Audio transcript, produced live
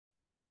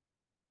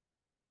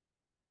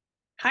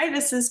Hi,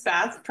 this is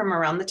Beth from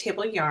Around the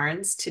Table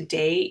Yarns.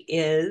 Today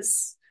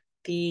is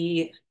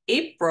the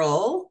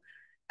April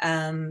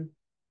um,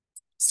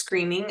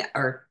 screening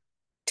or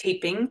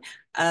taping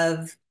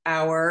of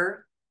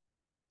our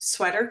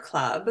sweater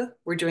club.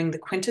 We're doing the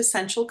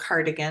Quintessential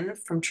Cardigan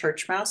from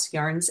Churchmouse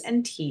Yarns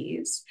and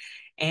Tees.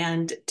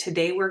 And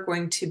today we're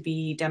going to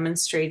be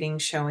demonstrating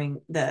showing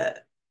the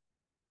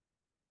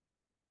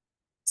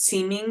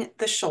seaming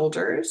the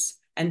shoulders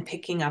and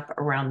picking up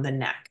around the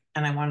neck.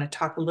 And I want to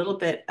talk a little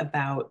bit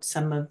about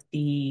some of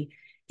the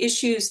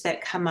issues that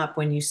come up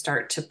when you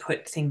start to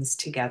put things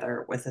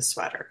together with a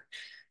sweater.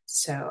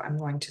 So I'm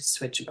going to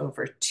switch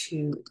over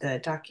to the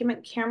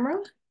document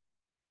camera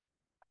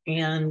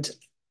and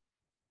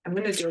I'm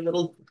going to do a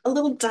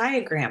little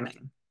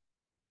diagramming.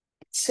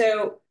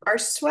 So our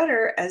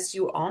sweater, as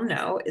you all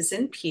know, is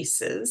in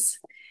pieces.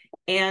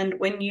 And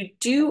when you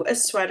do a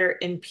sweater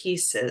in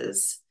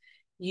pieces,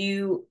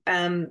 you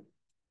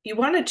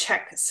want to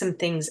check some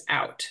things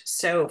out.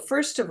 So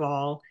first of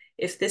all,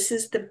 if this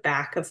is the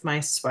back of my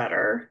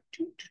sweater,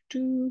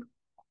 and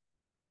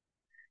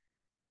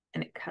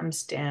it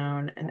comes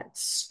down and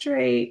it's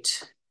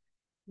straight,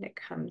 and it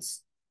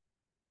comes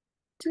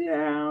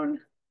down,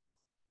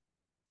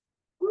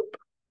 whoop,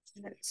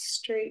 and it's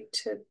straight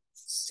to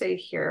say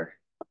here.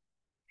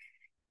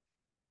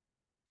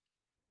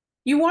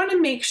 You want to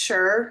make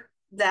sure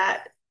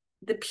that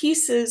the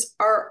pieces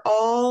are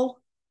all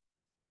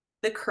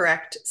the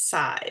correct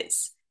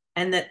size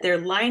and that they're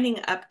lining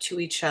up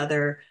to each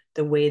other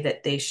the way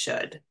that they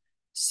should.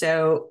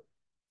 So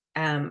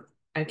I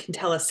can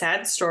tell a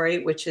sad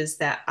story, which is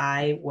that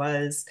I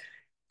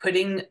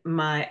did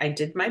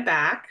my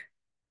back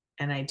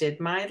and I did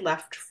my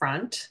left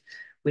front,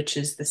 which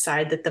is the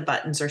side that the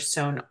buttons are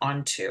sewn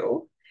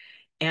onto.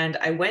 And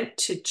I went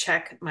to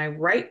check my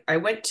right, I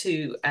went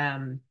to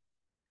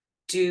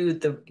do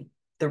the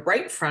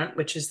right front,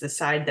 which is the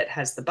side that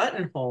has the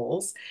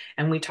buttonholes.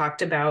 And we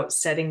talked about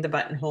setting the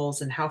buttonholes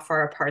and how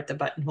far apart the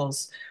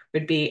buttonholes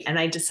would be. And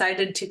I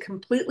decided to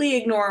completely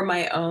ignore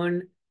my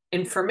own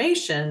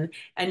information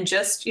and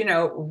just,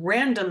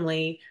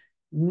 randomly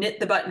knit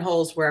the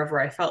buttonholes wherever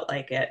I felt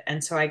like it.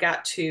 And so I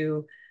got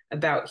to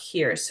about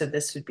here. So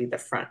this would be the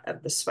front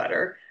of the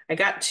sweater. I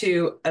got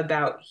to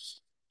about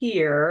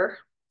here.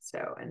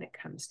 So, and it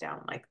comes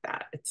down like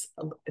that. It's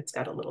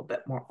got a little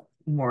bit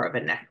more of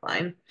a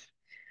neckline.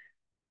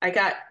 I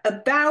got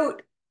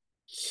about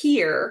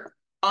here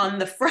on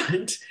the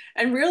front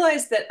and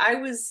realized that I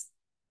was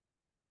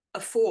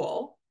a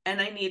fool and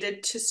I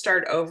needed to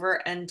start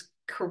over and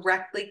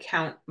correctly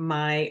count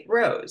my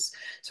rows.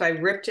 So I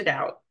ripped it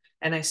out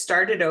and I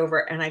started over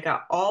and I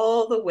got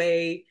all the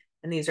way,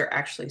 and these are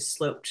actually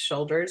sloped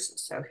shoulders.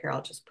 So here,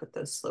 I'll just put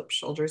those sloped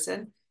shoulders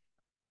in.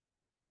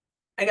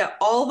 I got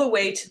all the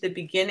way to the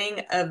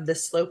beginning of the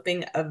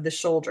sloping of the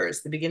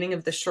shoulders, the beginning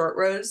of the short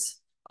rows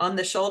on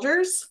the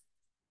shoulders.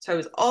 So I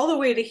was all the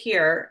way to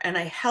here and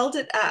I held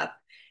it up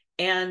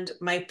and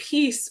my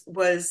piece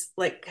was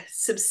like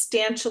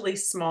substantially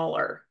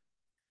smaller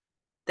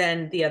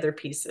than the other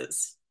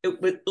pieces. It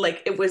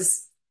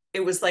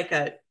was like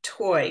a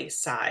toy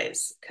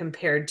size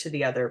compared to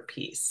the other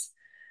piece.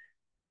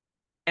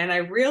 And I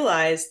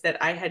realized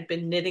that I had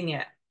been knitting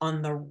it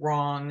on the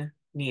wrong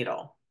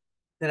needle,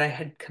 that I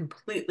had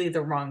completely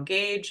the wrong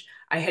gauge.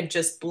 I had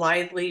just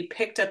blithely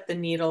picked up the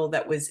needle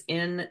that was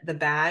in the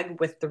bag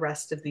with the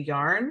rest of the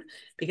yarn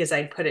because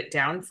I'd put it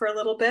down for a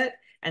little bit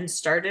and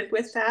started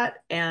with that.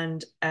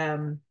 And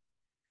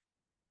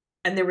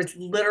there was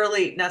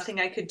literally nothing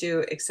I could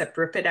do except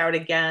rip it out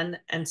again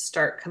and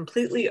start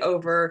completely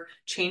over,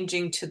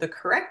 changing to the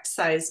correct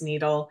size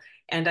needle.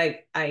 And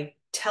I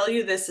tell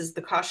you, this is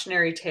the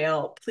cautionary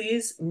tale.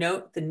 Please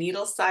note the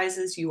needle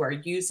sizes you are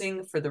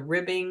using for the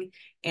ribbing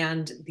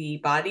and the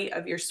body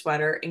of your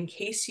sweater in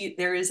case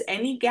there is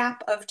any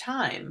gap of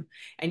time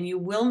and you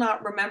will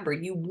not remember.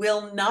 You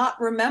will not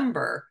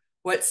remember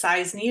what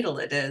size needle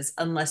it is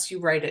unless you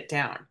write it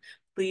down.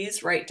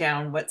 Please write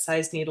down what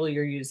size needle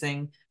you're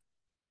using.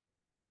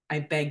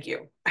 I beg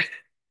you.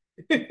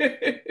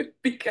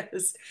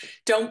 Because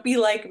don't be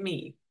like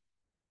me.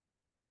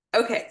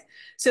 Okay,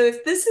 so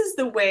if this is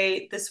the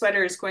way the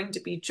sweater is going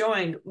to be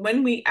joined,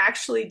 when we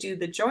actually do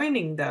the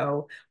joining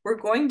though, we're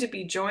going to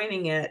be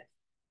joining it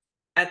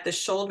at the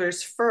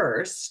shoulders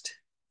first.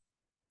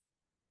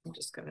 I'm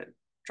just going to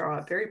draw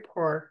a very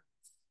poor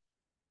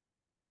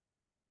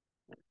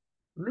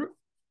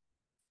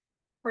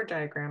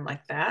diagram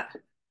like that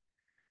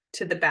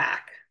to the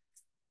back.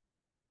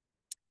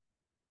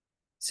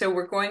 So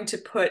we're going to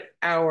put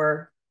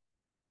our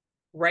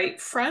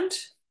right front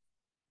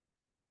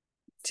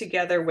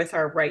together with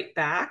our right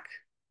back,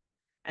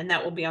 and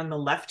that will be on the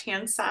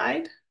left-hand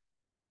side.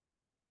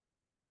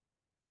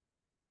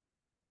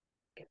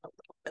 Get a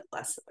little bit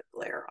less of a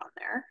glare on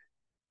there.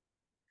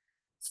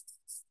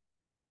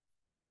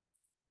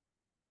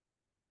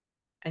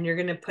 And you're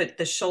going to put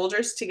the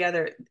shoulders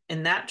together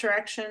in that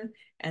direction,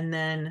 and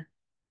then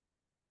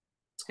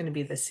it's going to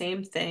be the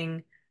same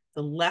thing.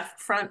 The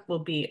left front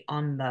will be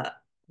on the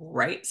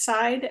right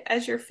side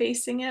as you're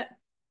facing it.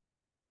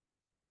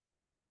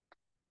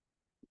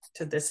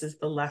 So this is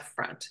the left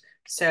front.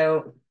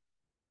 So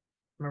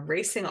I'm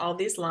erasing all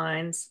these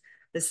lines.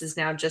 This is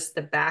now just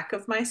the back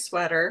of my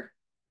sweater.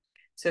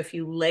 So if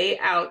you lay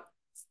out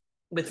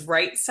with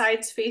right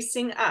sides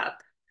facing up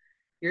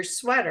your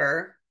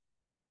sweater,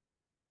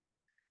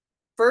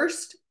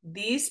 first,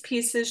 these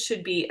pieces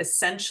should be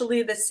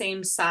essentially the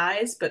same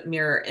size, but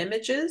mirror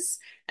images.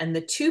 And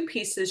the two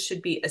pieces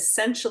should be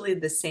essentially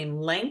the same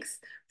length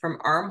from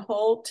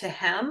armhole to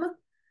hem.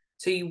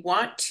 So you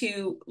want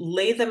to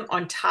lay them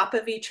on top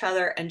of each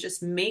other and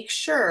just make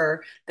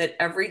sure that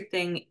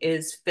everything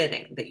is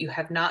fitting, that you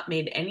have not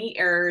made any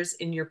errors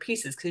in your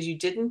pieces, because you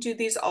didn't do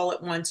these all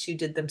at once. You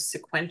did them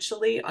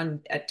sequentially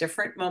at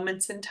different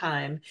moments in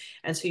time.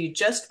 And so you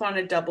just want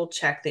to double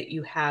check that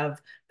you have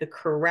the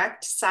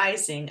correct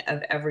sizing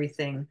of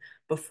everything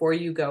before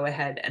you go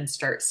ahead and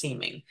start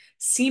seaming.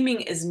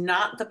 Seaming is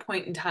not the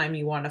point in time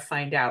you want to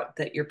find out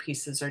that your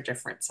pieces are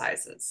different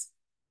sizes.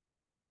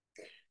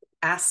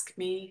 Ask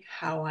me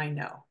how I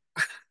know.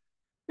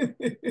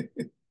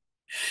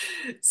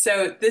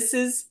 So this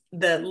is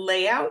the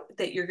layout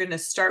that you're going to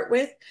start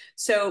with.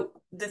 So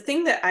the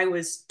thing that I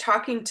was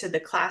talking to the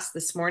class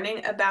this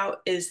morning about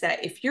is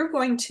that if you're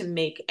going to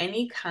make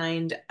any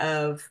kind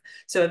of,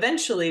 so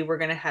eventually we're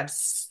going to have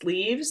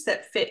sleeves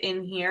that fit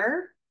in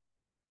here.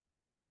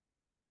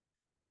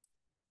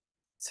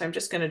 So I'm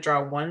just going to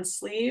draw one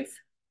sleeve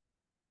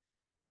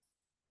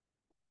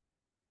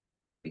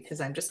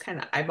because I'm just kind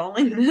of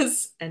eyeballing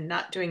this and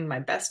not doing my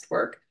best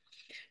work.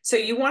 So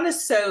you want to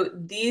sew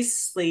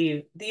these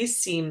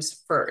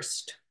seams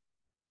first.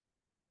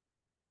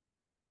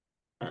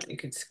 You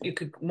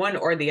could one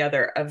or the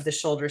other of the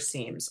shoulder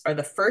seams are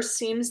the first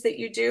seams that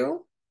you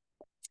do.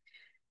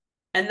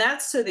 And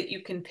that's so that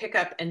you can pick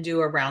up and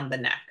do around the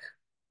neck.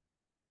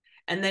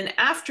 And then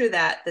after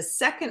that, the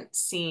second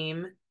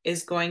seam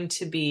is going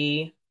to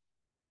be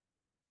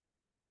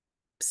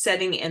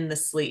setting in the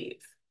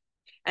sleeve.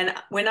 And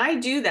when I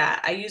do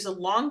that, I use a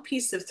long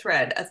piece of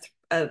thread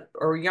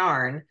or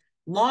yarn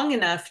long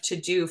enough to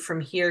do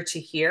from here to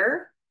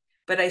here,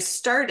 but I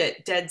start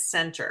it dead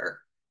center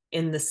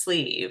in the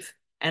sleeve,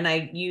 and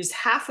I use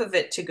half of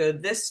it to go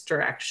this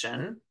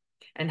direction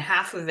and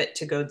half of it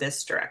to go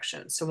this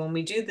direction. So when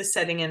we do the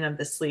setting in of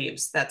the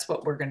sleeves, that's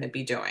what we're going to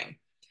be doing.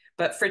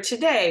 But for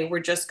today, we're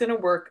just going to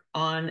work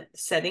on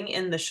setting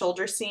in the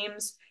shoulder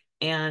seams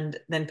and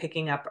then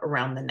picking up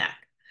around the neck.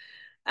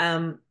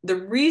 The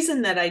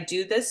reason that I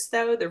do this,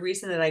 though, the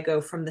reason that I go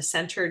from the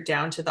center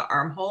down to the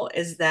armhole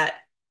is that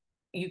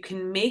you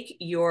can make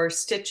your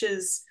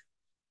stitches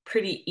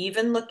pretty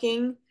even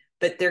looking,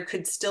 but there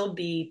could still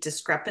be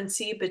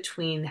discrepancy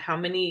between how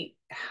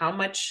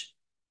much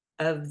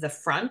of the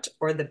front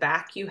or the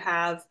back you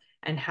have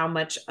and how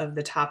much of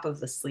the top of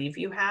the sleeve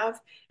you have.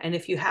 And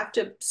if you have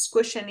to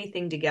squish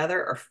anything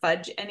together or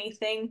fudge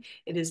anything,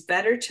 it is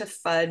better to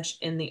fudge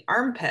in the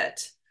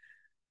armpit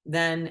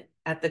than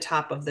at the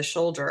top of the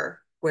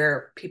shoulder,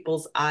 where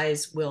people's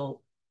eyes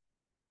will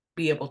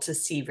be able to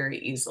see very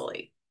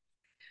easily.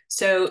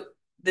 So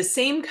the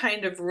same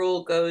kind of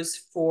rule goes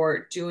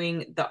for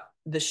doing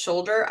the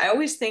shoulder. I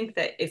always think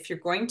that if you're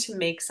going to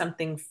make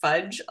something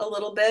fudge a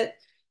little bit,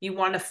 you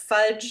want to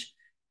fudge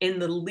in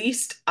the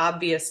least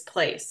obvious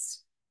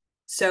place.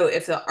 So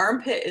if the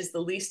armpit is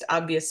the least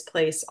obvious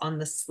place on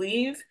the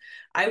sleeve,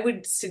 I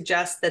would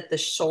suggest that the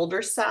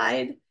shoulder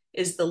side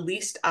is the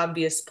least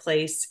obvious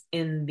place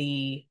in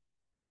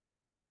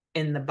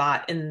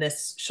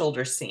this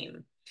shoulder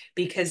seam.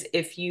 Because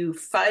if you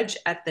fudge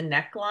at the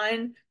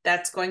neckline,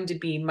 that's going to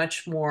be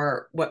much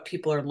more what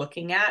people are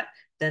looking at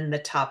than the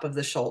top of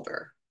the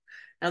shoulder.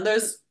 Now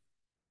those,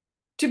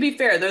 to be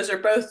fair, those are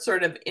both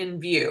sort of in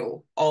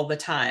view all the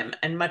time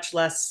and much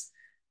less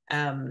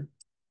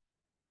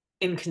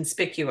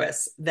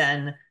inconspicuous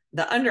than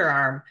the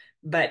underarm,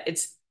 but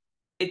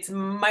it's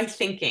my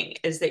thinking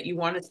is that you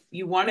want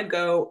to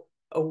go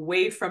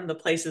away from the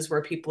places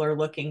where people are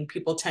looking.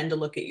 People tend to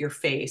look at your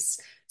face,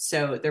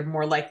 so they're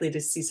more likely to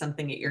see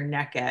something at your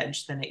neck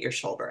edge than at your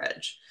shoulder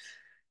edge.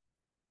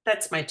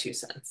 That's my 2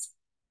 cents.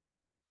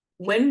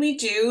 When we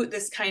do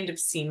this kind of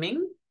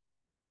seaming,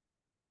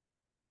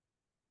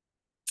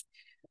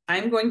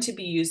 I'm going to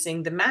be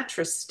using the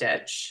mattress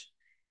stitch.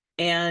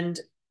 And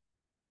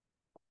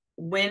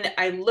when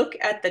I look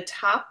at the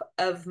top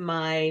of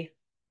my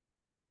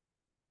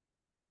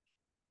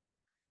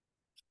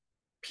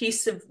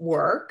piece of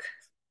work,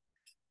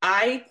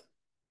 I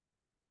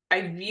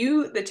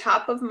view the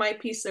top of my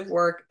piece of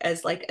work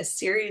as like a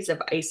series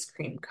of ice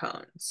cream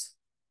cones.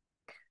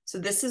 So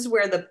this is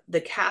where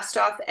the cast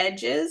off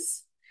edge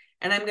is,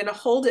 and I'm going to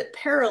hold it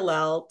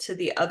parallel to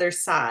the other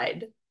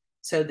side.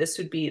 So this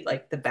would be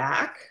like the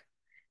back,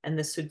 and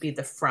this would be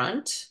the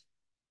front.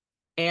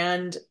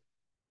 And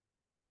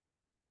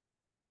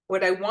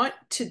what I want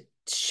to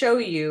show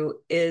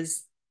you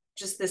is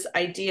just this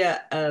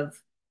idea of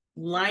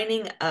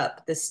lining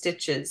up the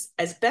stitches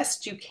as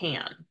best you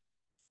can.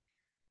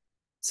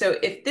 So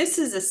if this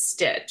is a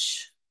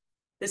stitch,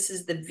 this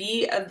is the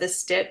V of the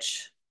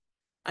stitch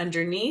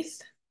underneath,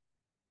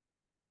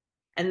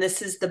 and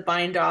this is the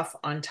bind off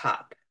on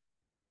top.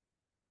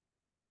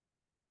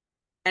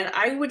 And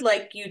I would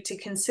like you to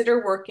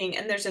consider working,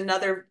 and there's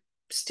another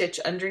stitch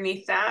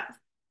underneath that.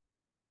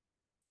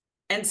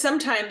 And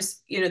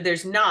sometimes,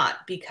 there's not,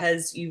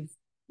 because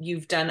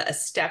you've done a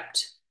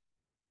stepped,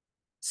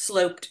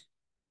 sloped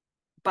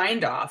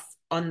bind off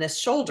on this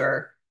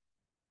shoulder.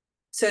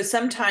 So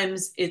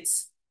sometimes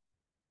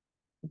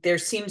there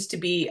seems to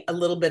be a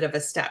little bit of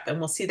a step, and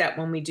we'll see that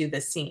when we do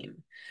the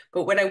seam.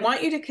 But what I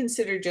want you to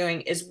consider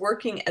doing is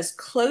working as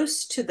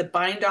close to the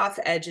bind off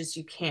edge as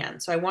you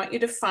can. So I want you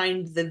to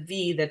find the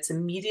V that's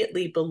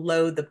immediately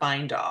below the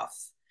bind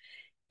off.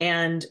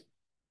 And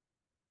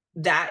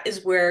that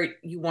is where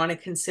you want to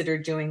consider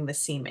doing the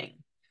seaming.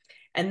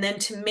 And then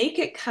to make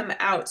it come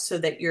out so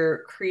that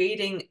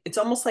it's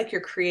almost like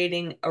you're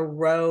creating a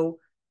row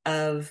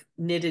of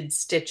knitted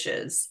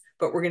stitches,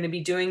 but we're going to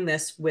be doing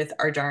this with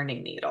our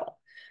darning needle.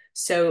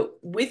 So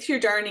with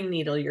your darning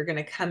needle, you're going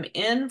to come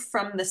in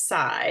from the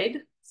side,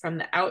 from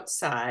the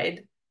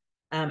outside,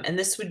 and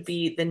this would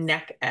be the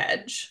neck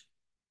edge.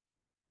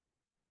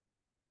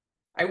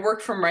 I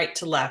work from right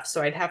to left,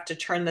 so I'd have to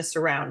turn this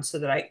around so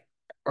that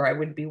I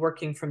would be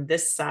working from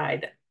this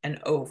side and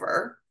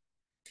over.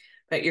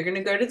 But you're going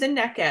to go to the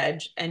neck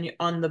edge, and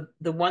on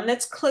the one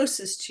that's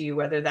closest to you,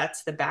 whether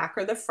that's the back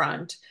or the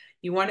front,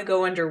 you want to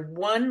go under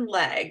one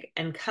leg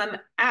and come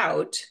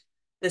out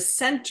the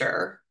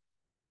center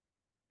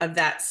of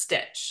that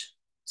stitch.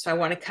 So I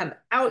want to come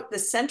out the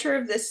center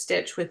of this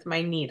stitch with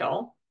my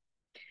needle,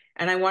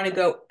 and I want to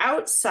go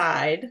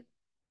outside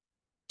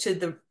to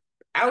the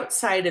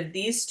outside of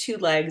these two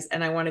legs,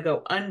 and I want to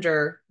go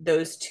under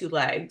those two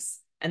legs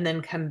and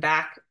then come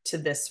back to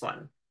this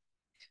one.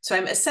 So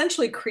I'm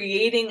essentially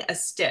creating a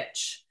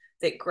stitch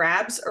that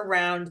grabs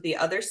around the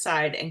other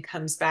side and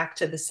comes back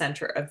to the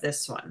center of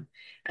this one.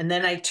 And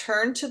then I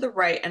turn to the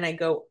right and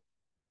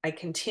I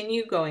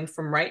continue going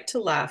from right to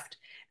left,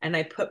 and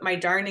I put my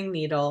darning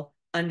needle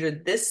under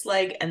this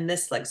leg and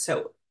this leg.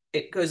 So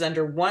it goes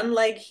under one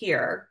leg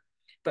here,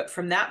 but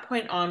from that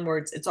point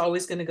onwards, it's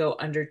always going to go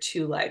under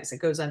two legs. It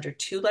goes under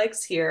two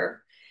legs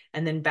here,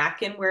 and then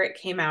back in where it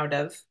came out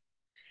of,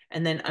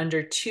 and then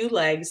under two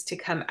legs to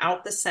come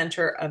out the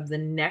center of the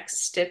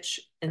next stitch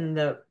in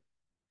the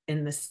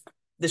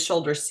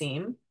shoulder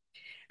seam.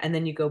 And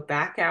then you go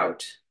back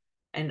out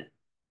and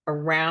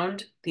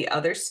around the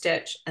other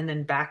stitch and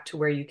then back to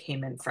where you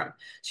came in from.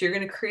 So you're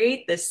going to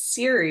create this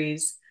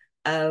series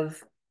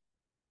of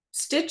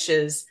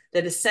stitches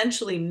that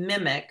essentially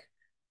mimic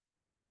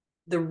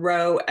the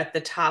row at the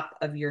top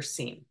of your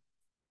seam.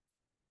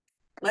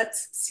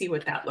 Let's see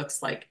what that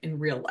looks like in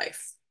real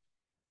life.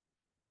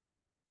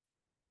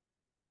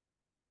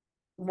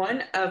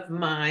 One of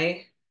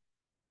my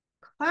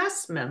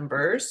class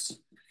members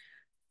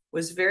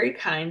was very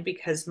kind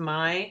because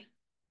my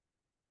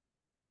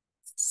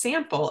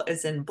sample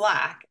is in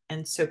black.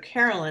 And so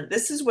Carolyn,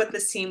 this is what the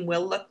seam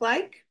will look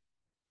like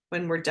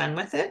when we're done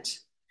with it.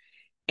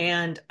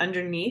 And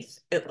underneath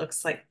it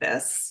looks like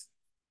this.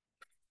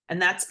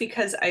 And that's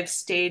because I've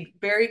stayed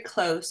very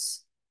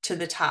close to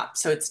the top.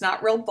 So it's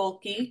not real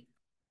bulky.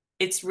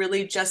 It's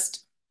really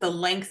just the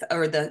length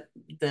or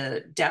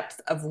the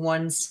depth of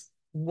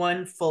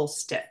one full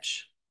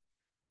stitch.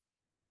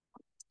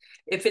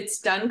 If it's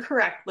done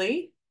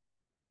correctly,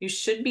 you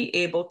should be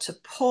able to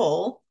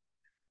pull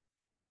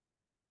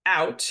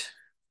out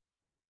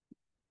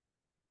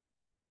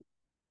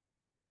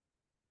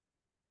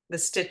the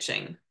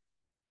stitching.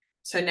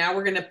 So now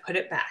we're going to put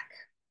it back.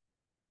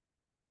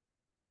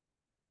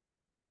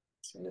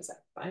 As soon as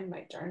I find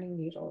my darning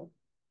needle,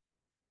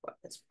 what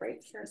was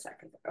right here a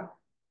second ago.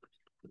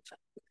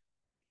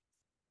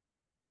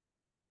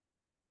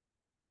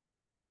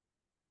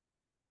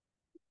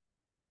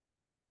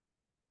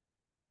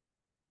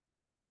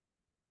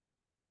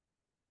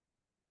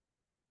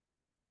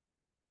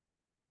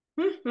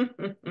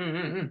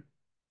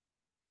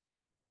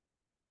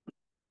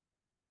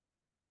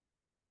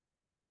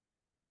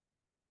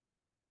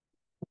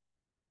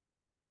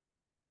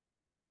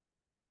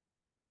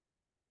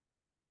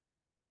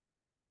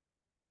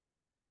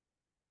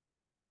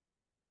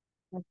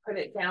 I put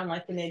it down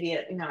like an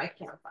idiot. Now I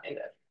can't find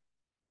it.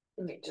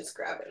 Let me just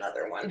grab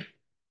another one.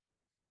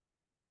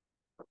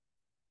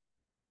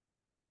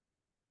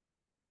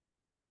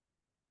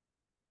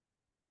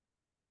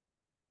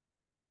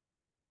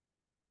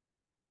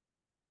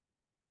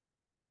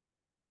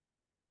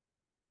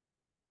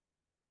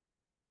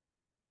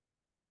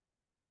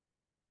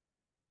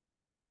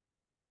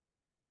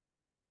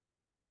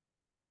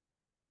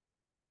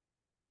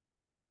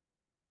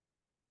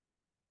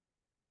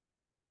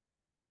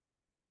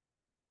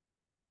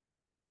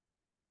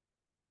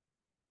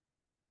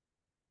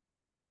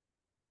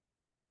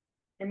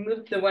 I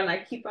moved the one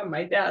I keep on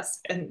my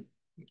desk, and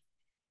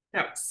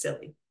that was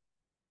silly.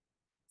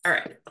 All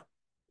right.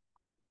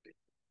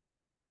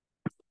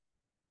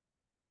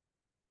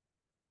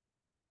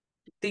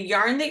 The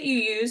yarn that you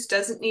use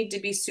doesn't need to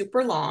be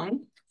super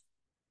long.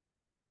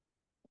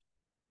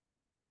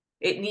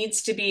 It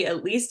needs to be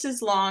at least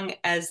as long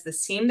as the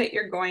seam that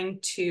you're going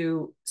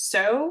to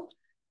sew,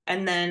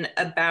 and then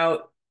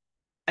about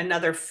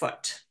another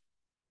foot.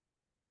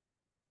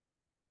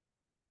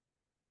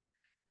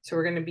 So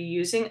we're going to be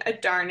using a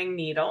darning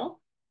needle,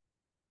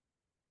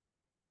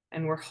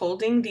 and we're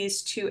holding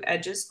these two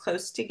edges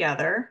close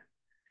together.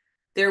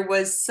 There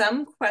was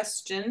some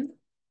question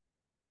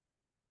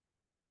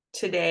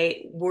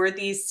today, were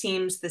these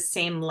seams the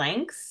same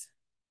length?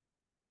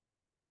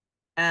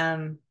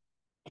 So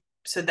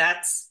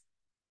that's,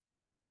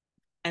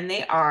 and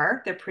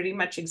they're pretty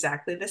much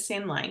exactly the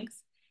same length.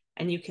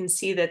 And you can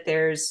see that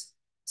there's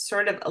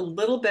sort of a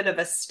little bit of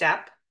a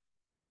step.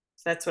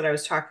 So that's what I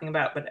was talking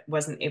about, but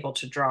wasn't able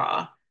to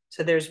draw.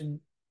 So there's,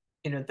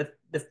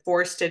 the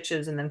 4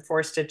 stitches and then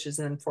 4 stitches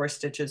and then 4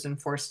 stitches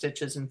and 4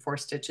 stitches and 4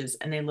 stitches,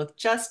 and they look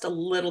just a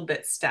little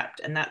bit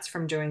stepped, and that's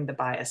from doing the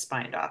bias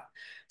bind off.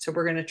 So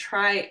we're going to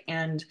try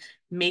and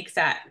make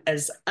that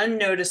as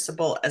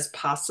unnoticeable as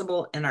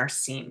possible in our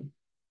seam.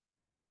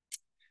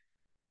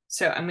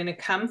 So I'm going to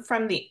come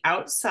from the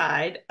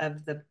outside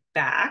of the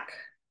back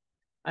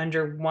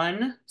under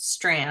one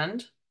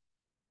strand,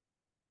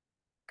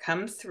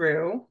 come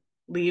through,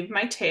 leave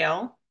my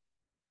tail,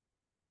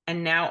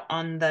 and now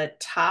on the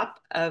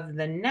top of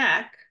the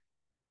neck,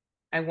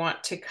 I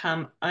want to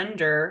come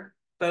under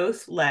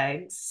both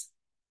legs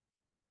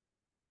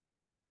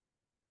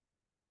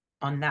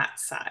on that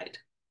side.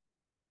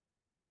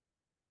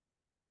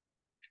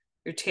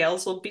 Your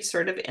tails will be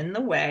sort of in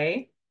the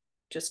way.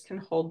 Just can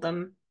hold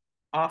them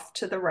off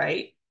to the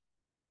right.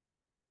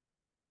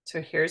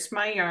 So here's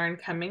my yarn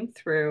coming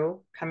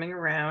through, coming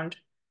around,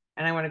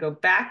 and I want to go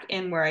back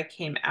in where I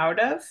came out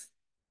of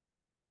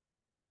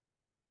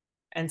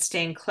and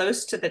staying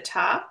close to the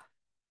top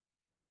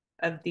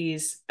of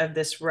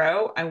this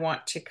row. I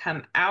want to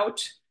come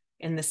out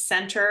in the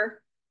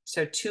center.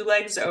 So 2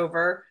 legs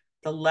over,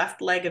 the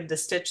left leg of the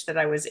stitch that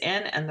I was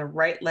in and the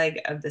right leg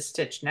of the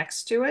stitch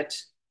next to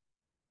it.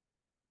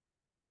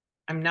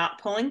 I'm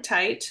not pulling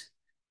tight.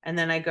 And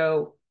then I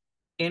go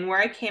in where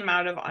I came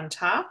out of on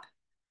top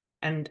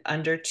and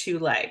under 2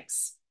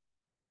 legs.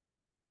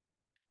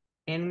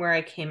 In where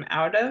I came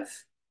out of.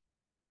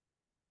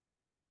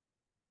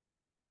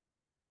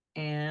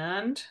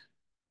 And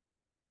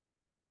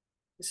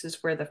this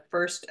is where the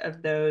first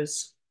of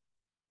those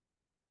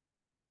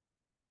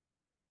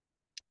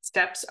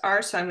steps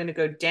are. So I'm going to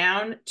go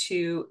down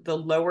to the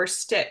lower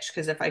stitch,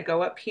 because if I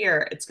go up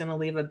here, it's going to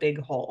leave a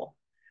big hole.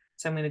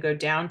 So I'm going to go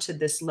down to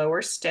this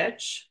lower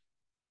stitch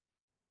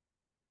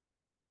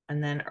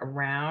and then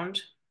around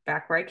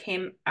back where I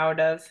came out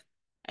of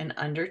and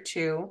under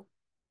 2,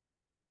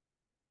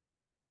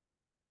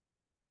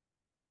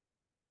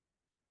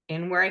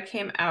 in where I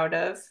came out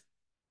of,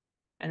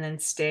 and then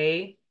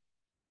stay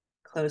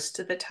close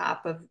to the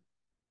top of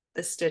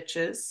the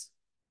stitches,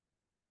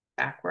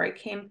 back where I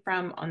came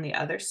from on the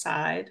other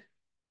side,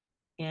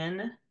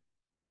 in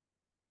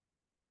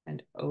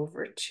and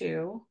over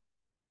 2.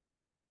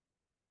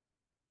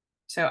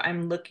 So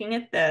I'm looking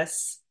at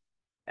this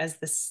as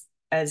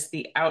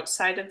the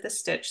outside of the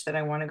stitch that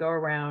I want to go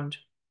around,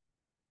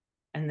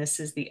 and this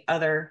is the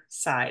other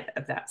side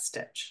of that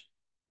stitch.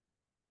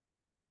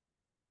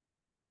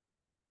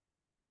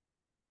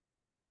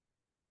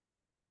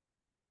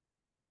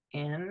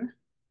 In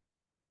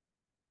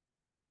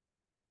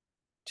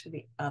to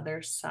the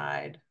other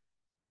side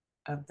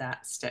of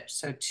that stitch.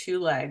 So 2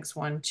 legs,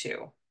 1,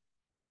 2.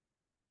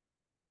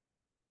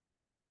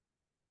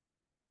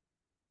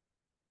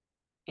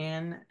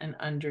 In and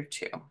under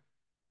 2.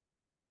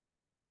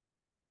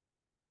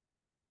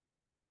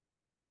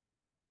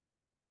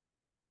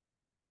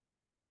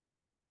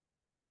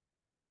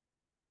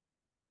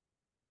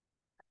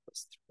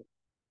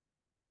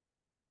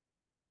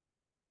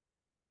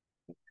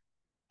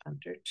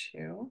 Under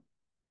 2.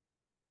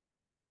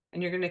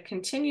 And you're going to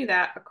continue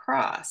that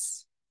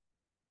across.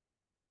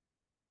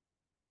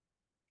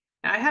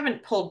 Now I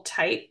haven't pulled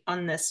tight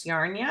on this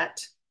yarn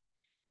yet,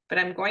 but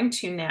I'm going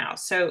to now.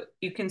 So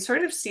you can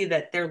sort of see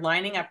that they're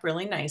lining up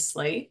really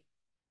nicely.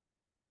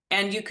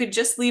 And you could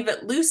just leave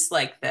it loose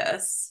like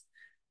this,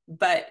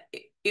 but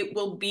it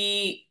will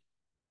be,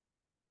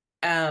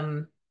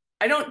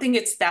 I don't think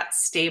it's that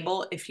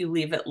stable if you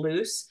leave it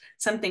loose.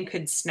 Something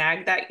could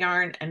snag that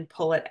yarn and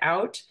pull it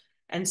out.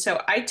 And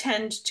so I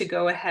tend to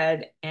go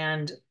ahead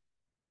and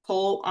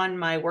pull on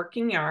my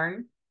working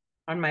yarn,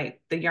 on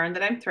the yarn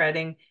that I'm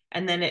threading,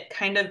 and then it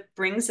kind of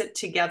brings it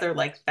together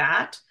like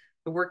that.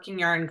 The working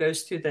yarn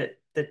goes through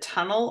the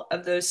tunnel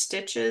of those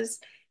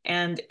stitches,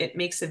 and it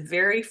makes a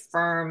very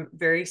firm,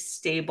 very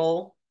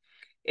stable.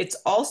 It's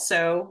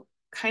also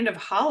kind of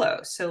hollow.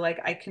 So like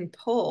I can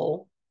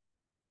pull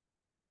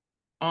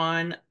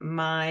on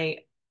my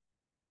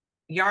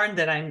yarn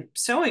that I'm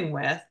sewing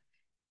with,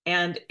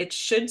 and it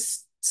should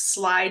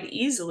slide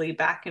easily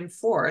back and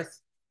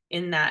forth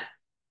in that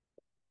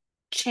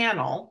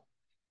channel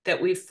that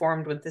we've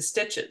formed with the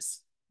stitches.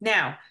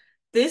 Now,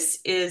 this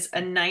is a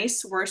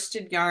nice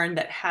worsted yarn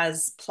that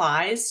has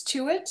plies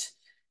to it.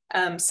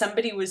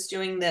 Somebody was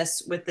doing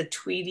this with the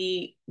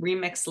Tweedy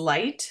Remix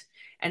Light,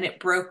 and it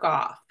broke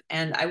off.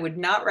 And I would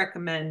not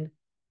recommend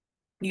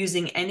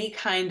using any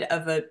kind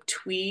of a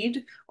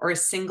tweed or a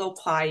single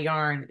ply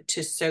yarn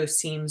to sew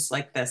seams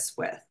like this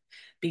with.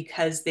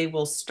 because they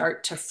will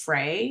start to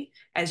fray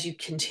as you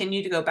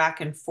continue to go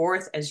back and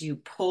forth. As you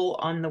pull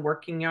on the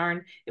working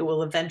yarn, it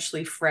will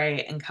eventually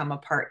fray and come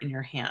apart in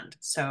your hand.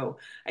 So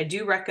I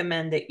do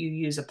recommend that you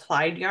use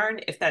applied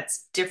yarn. If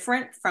that's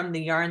different from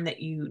the yarn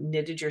that you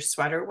knitted your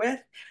sweater with,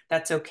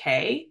 that's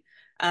okay.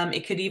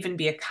 It could even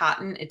be a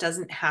cotton. It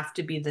doesn't have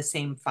to be the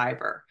same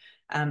fiber,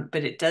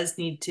 but it does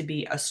need to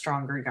be a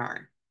stronger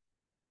yarn.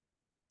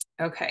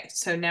 Okay,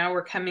 so now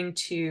we're coming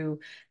to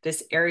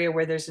this area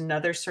where there's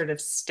another sort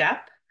of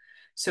step.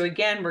 So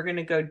again, we're going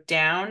to go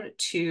down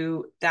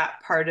to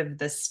that part of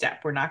the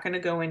step. We're not going to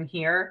go in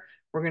here.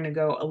 We're going to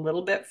go a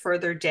little bit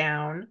further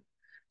down.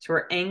 So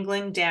we're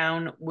angling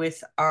down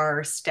with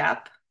our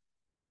step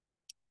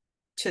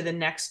to the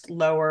next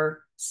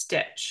lower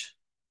stitch.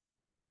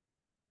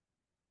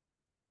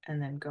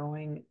 And then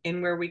going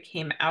in where we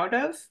came out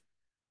of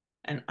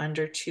and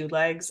under two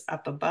legs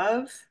up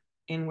above,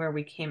 in where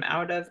we came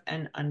out of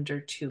and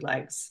under two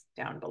legs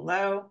down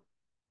below.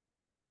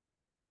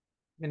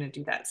 I'm going to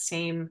do that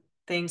same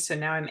thing. So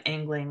now I'm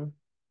angling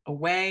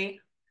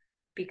away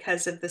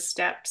because of the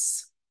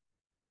steps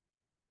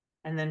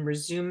and then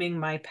resuming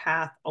my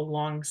path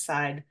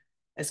alongside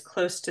as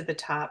close to the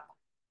top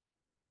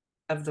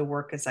of the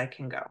work as I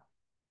can go.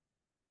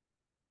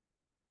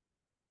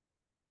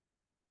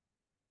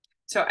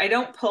 So I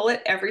don't pull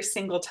it every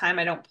single time.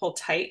 I don't pull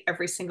tight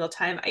every single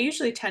time. I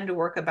usually tend to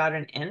work about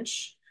an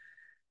inch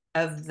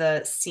of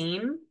the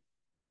seam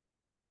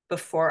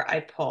before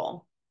I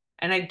pull.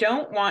 And I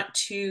don't want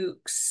to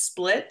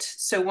split.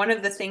 So one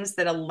of the things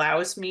that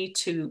allows me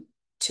to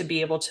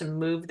be able to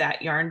move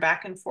that yarn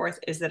back and forth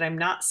is that I'm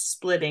not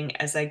splitting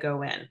as I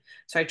go in.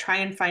 So I try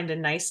and find a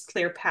nice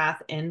clear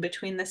path in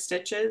between the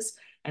stitches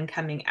and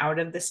coming out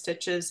of the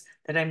stitches,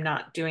 that I'm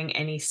not doing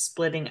any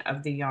splitting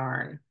of the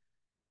yarn,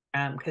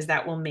 because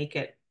that will make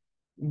it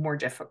more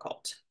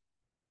difficult.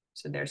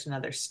 So there's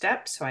another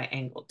step. So I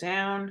angle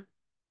down.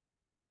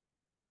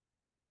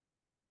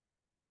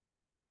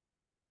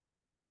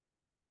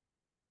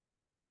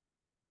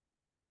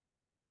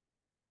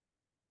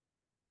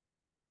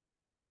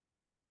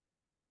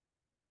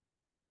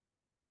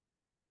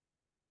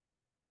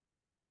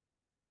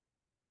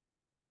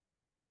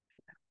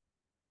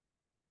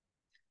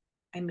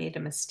 I made a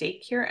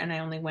mistake here and I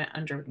only went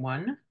under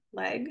one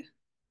leg,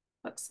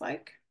 looks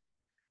like.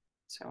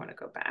 So I want to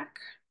go back.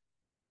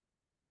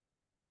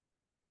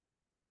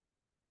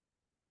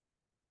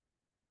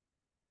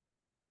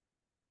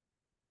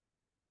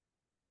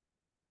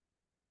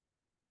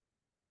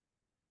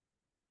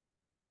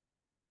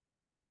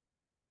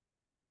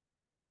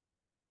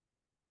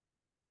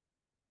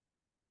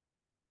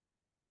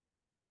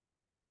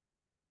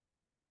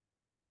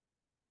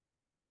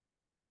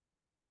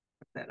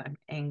 Then I'm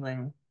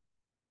angling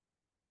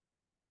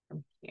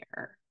from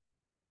here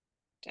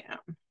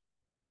down.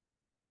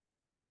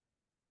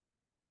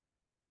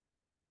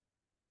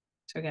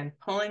 So again,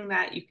 pulling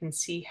that, you can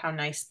see how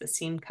nice the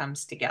seam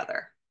comes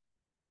together.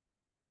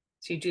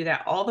 So you do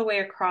that all the way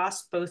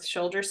across both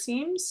shoulder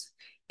seams.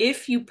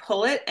 If you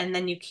pull it and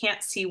then you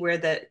can't see where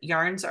the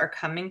yarns are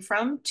coming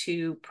from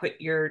to put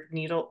your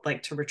needle,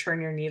 like to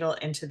return your needle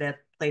into the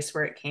place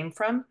where it came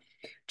from,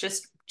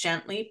 just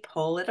gently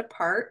pull it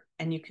apart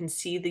and you can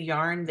see the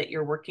yarn that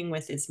you're working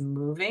with is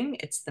moving.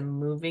 It's the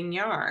moving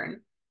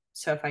yarn.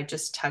 So if I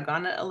just tug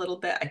on it a little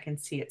bit, I can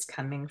see it's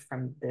coming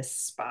from this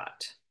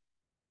spot.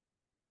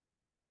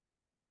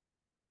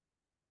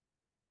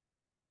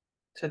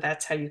 So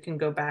that's how you can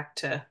go back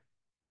to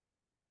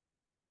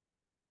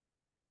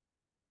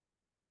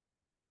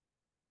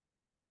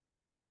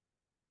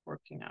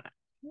working on it.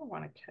 I don't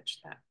want to catch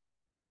that.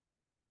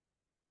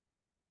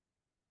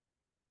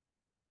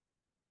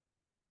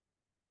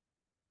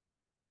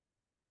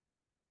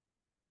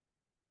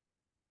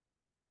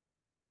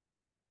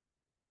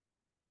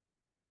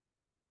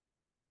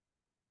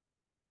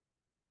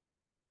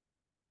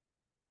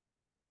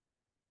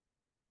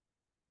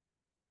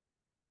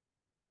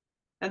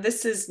 Now,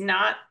 this is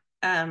not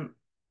a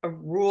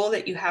rule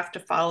that you have to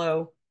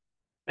follow.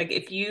 Like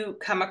if you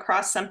come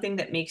across something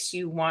that makes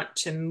you want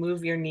to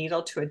move your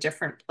needle to a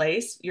different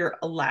place, you're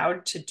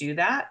allowed to do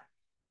that.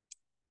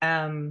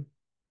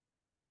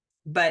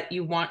 But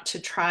you want to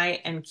try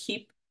and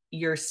keep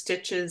your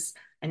stitches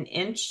an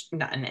inch,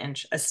 not an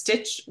inch, a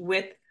stitch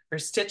width or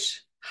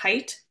stitch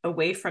height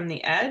away from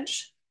the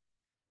edge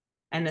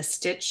and a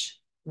stitch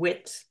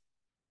width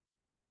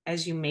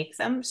as you make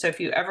them. So if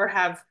you ever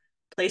have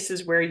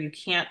places where you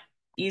can't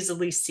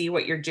easily see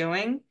what you're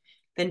doing,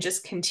 then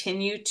just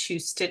continue to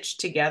stitch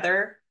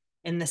together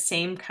in the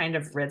same kind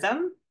of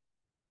rhythm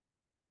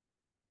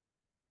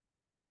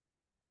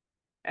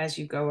as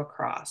you go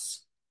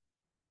across.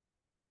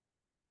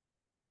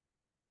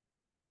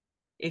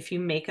 If you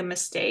make a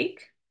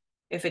mistake,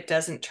 if it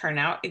doesn't turn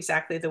out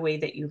exactly the way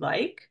that you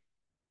like,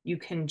 you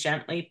can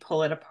gently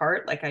pull it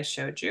apart like I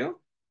showed you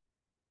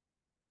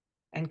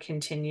and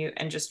continue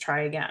and just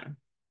try again.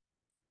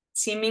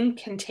 Seaming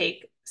can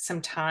take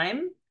some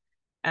time.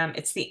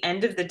 It's the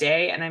end of the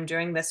day and I'm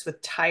doing this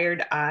with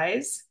tired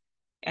eyes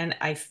and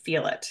I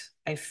feel it.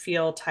 I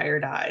feel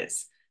tired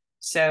eyes.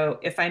 So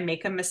if I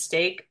make a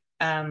mistake,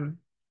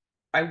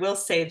 I will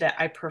say that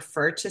I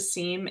prefer to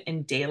seam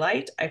in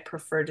daylight. I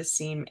prefer to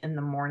seam in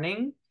the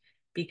morning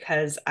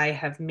because I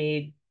have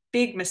made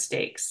big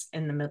mistakes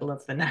in the middle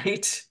of the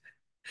night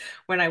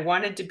when I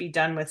wanted to be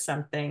done with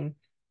something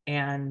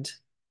and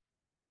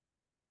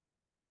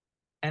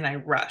I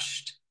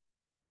rushed.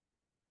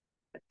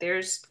 But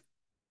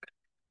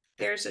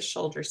there's a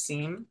shoulder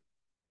seam,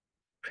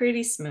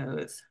 pretty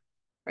smooth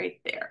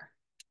right there.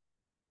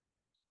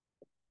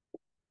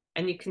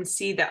 And you can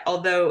see that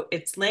although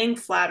it's laying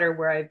flatter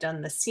where I've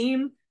done the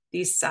seam,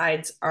 these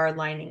sides are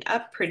lining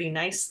up pretty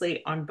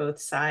nicely on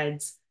both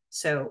sides.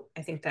 So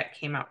I think that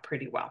came out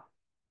pretty well.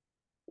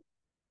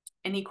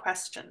 Any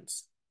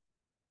questions?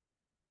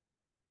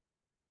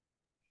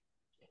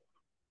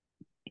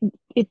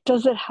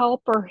 Does it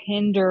help or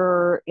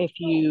hinder if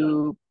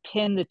you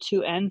pin the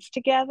two ends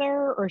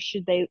together, or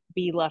should they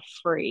be left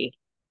free?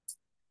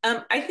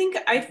 I think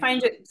I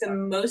find it the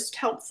most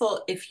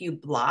helpful if you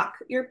block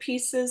your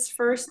pieces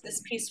first.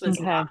 This piece was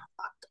not Okay.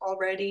 blocked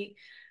already,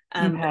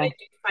 but I Okay.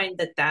 do find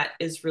that that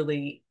is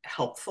really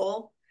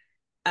helpful.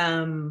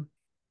 Um,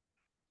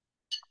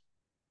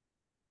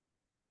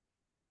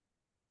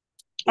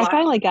 I block,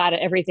 finally got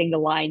everything to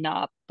line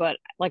up, but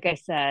like I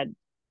said,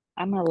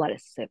 I'm gonna let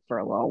it sit for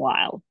a little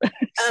while.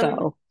 um,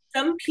 So,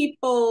 some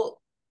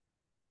people,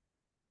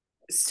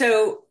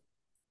 so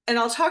and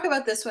I'll talk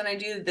about this when I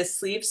do the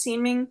sleeve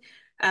seaming.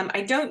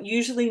 I don't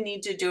usually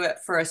need to do it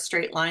for a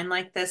straight line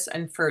like this,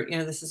 and for,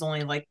 this is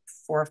only like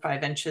 4 or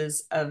 5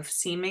 inches of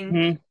seaming.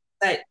 mhm,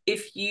 But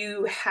if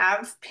you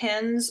have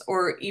pins,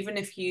 or even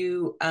if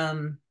you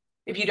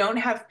don't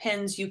have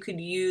pins, you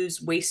could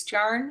use waste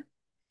yarn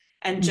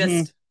and mhm,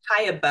 just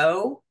tie a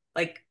bow,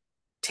 like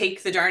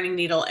take the darning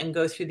needle and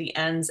go through the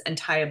ends and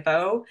tie a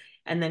bow,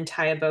 and then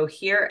tie a bow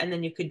here, and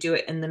then you could do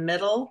it in the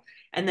middle.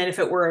 And then if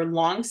it were a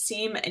long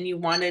seam and you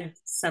wanted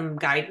some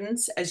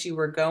guidance as you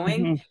were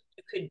going, mhm,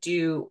 you could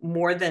do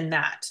more than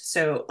that.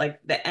 So like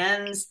the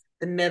ends,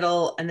 the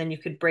middle, and then you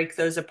could break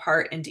those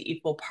apart into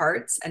equal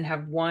parts and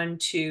have 1,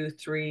 2,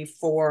 3,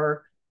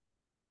 4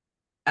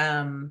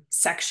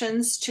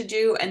 sections to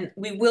do. And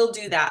we will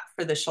do that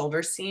for the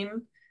shoulder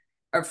seam,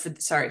 or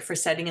for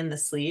setting in the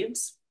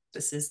sleeves.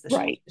 This is the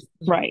shoulder right, seam.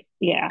 right,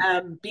 yeah,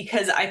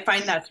 Because I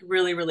find that's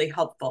really, really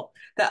helpful.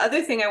 The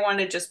other thing I want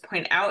to just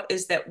point out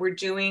is that we're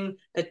doing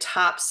the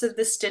tops of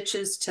the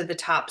stitches to the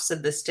tops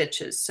of the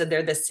stitches. So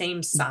they're the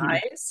same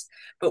mhm, size,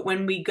 but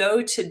when we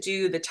go to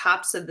do the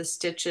tops of the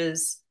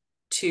stitches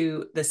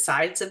to the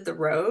sides of the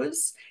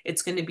rows,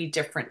 it's going to be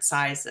different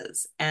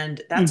sizes,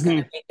 and that's going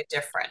to mhm, make a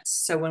difference.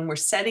 So when we're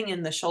setting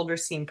in the shoulder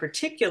seam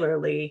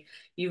particularly,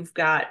 you've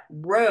got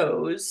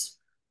rows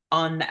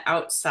on the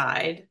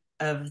outside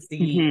of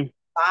the mhm,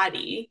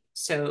 body,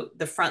 so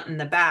the front and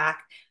the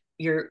back,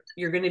 you're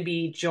going to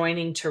be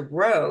joining to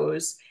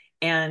rows,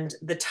 and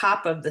the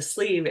top of the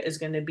sleeve is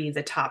going to be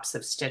the tops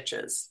of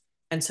stitches.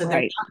 And so they're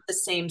right, not the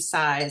same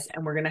size,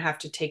 and we're going to have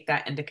to take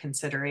that into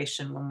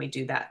consideration when we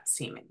do that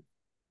seaming.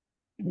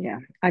 yeah.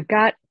 I've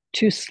got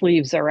two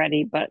sleeves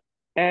already, but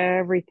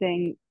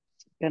everything's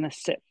gonna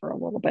sit for a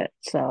little bit.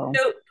 So,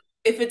 So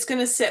if it's going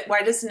to sit,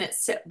 why doesn't it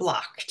sit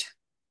blocked?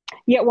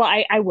 yeah, well,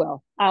 I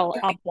will. I'll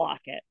Okay,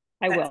 block it.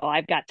 I will. that's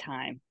I've got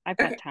time. I've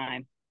got okay.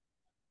 time.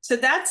 So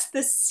that's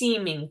the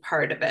seaming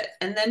part of it.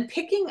 And then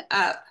picking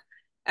up,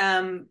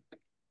 um,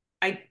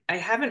 I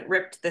haven't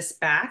ripped this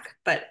back,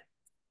 but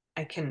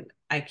I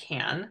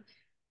can.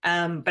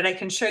 But I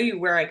can show you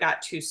where I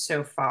got to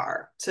so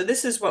far. So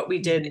this is what we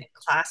did Hmm. in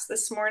class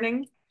this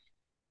morning.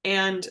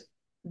 And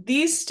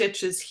these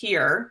stitches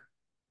here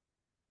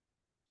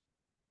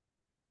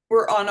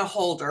were on a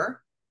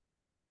holder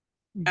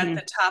at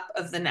the Hmm. top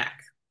of the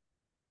neck.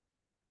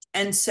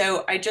 And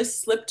so I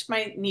just slipped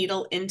my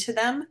needle into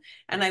them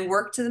and I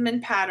worked them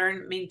in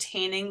pattern,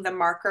 maintaining the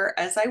marker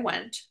as I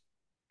went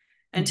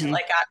until Hmm.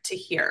 I got to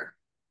here.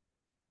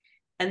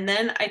 And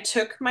then I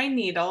took my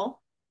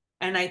needle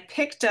and I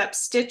picked up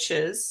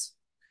stitches,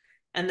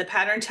 and the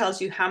pattern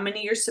tells you how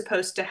many you're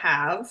supposed to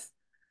have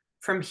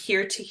from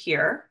here to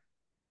here.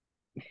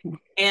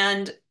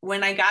 And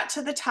when I got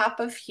to the top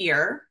of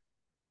here,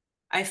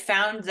 I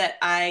found that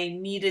I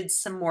needed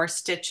some more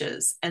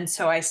stitches. And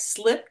so I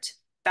slipped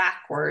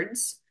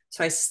backwards.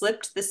 So I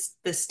slipped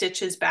the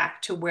stitches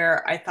back to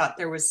where I thought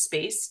there was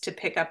space to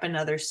pick up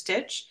another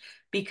stitch,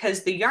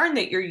 because the yarn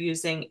that you're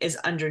using is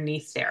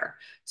underneath there.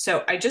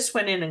 So I just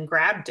went in and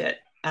grabbed it.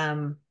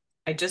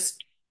 I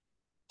just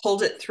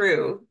pulled it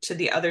through to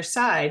the other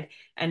side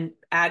and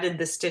added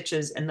the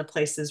stitches in the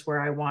places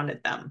where I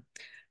wanted them.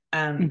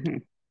 Um, Hmm.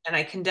 and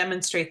I can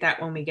demonstrate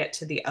that when we get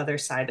to the other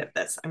side of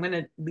this. I'm going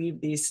to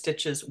leave these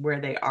stitches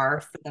where they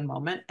are for the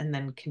moment and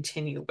then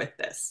continue with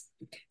this.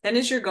 Then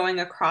as you're going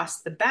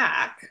across the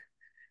back,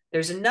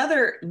 there's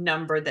another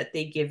number that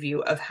they give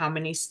you of how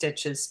many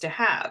stitches to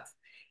have.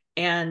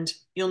 And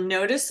you'll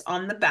notice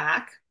on the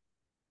back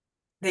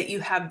that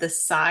you have the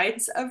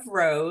sides of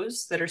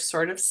rows that are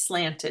sort of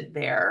slanted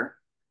there.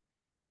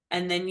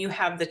 And then you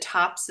have the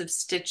tops of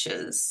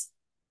stitches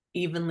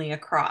evenly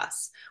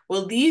across.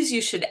 Well, these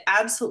you should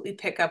absolutely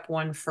pick up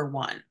one for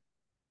one.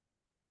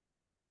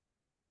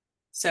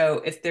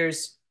 So if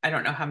there's, I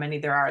don't know how many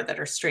there are that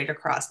are straight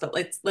across, but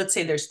let's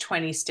say there's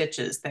 20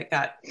 stitches that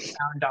got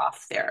found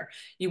off there.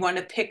 You want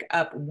to pick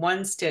up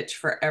one stitch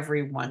for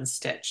every one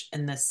stitch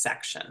in this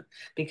section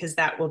because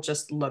that will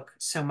just look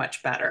so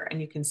much better.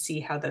 And you can see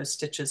how those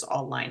stitches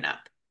all line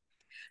up.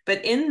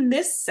 But in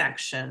this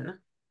section,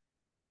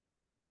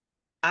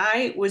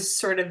 I was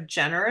sort of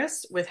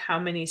generous with how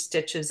many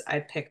stitches I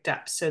picked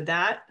up. So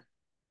that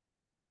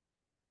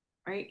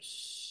right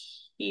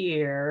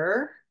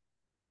here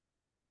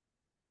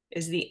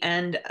is the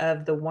end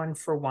of the one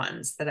for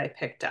ones that I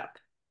picked up.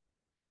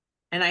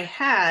 And I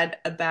had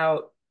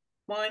about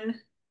one,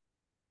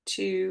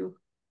 two,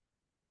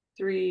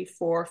 three,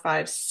 four,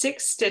 five,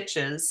 6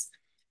 stitches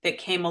that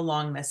came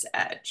along this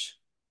edge.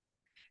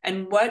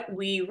 And what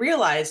we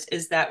realized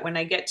is that when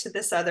I get to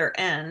this other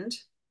end,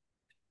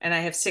 and I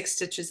have 6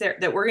 stitches there,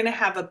 that we're going to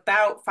have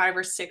about 5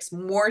 or 6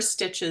 more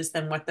stitches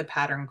than what the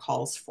pattern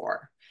calls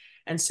for.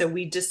 And so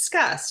we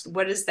discussed,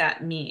 what does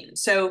that mean?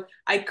 So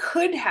I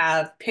could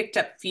have picked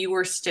up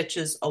fewer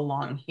stitches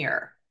along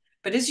here,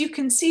 but as you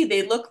can see,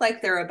 they look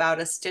like they're about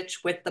a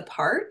stitch width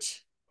apart.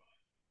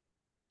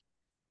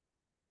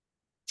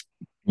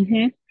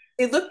 Mm-hmm.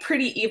 They look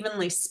pretty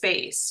evenly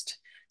spaced.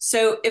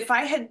 So if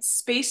I had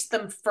spaced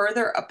them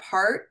further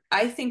apart,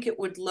 I think it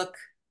would look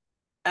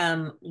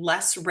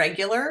less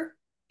regular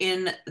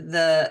in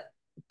the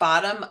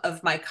bottom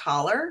of my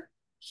collar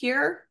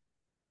here.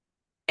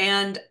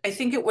 And I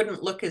think it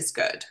wouldn't look as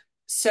good.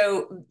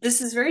 So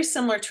this is very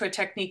similar to a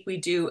technique we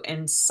do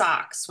in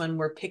socks when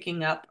we're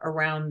picking up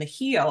around the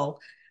heel.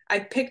 I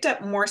picked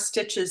up more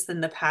stitches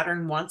than the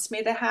pattern wants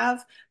me to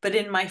have, but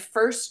in my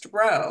first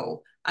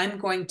row, I'm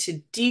going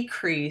to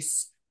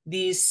decrease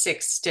these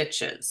 6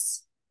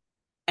 stitches.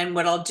 And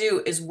what I'll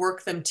do is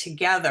work them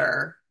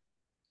together.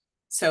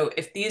 So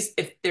if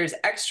there's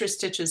extra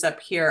stitches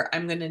up here,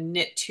 I'm going to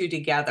knit 2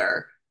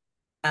 together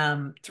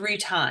 3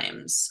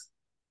 times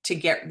to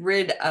get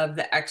rid of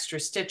the extra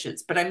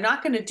stitches. But I'm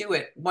not going to do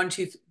it 1,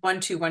 2, 1,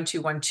 2, 1,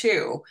 2, 1,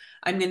 2.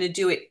 I'm going to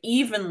do it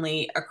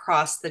evenly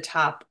across the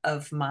top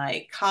of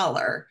my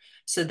collar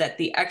so that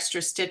the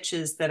extra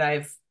stitches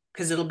that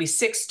because it'll be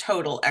 6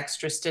 total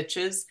extra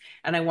stitches,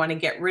 and I want to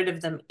get rid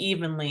of them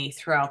evenly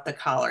throughout the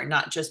collar,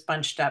 not just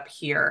bunched up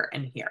here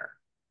and here.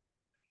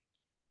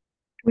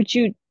 Would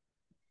you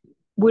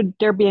would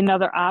there be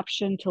another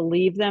option to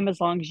leave them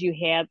as long as you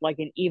had like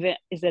an even,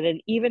 is it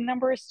an even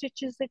number of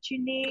stitches that you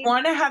You need?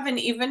 want to have an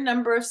even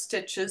number of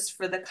stitches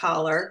for the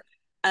collar.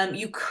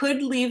 You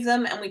could leave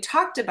them, and we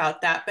talked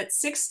about that, but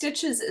 6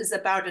 stitches is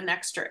about an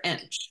extra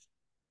inch.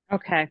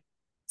 Okay.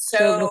 So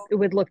So, it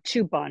would look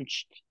too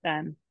bunched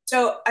then.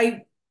 so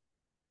I,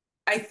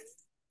 I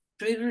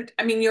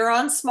mean, you're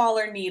on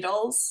smaller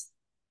needles,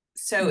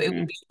 so it would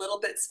Mm-hmm. be a little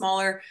bit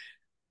smaller.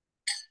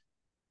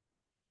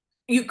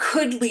 You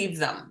could leave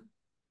them.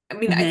 I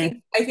mean, Mm-hmm.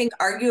 I think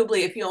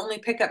arguably if you only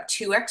pick up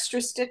 2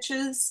 extra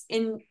stitches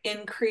in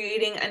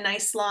creating a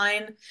nice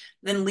line,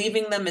 then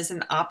leaving them is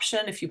an option.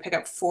 If you pick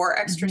up 4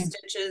 extra Mm-hmm.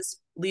 stitches,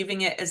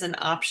 leaving it is an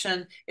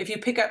option. If you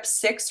pick up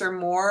 6 or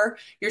more,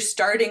 you're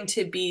starting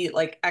to be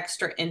like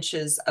extra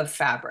inches of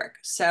fabric.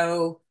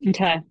 So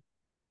Okay.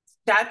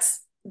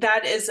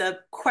 that is a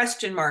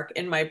question mark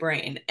in my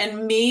brain.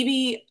 And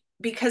maybe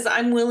because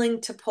I'm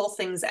willing to pull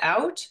things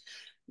out,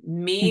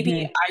 maybe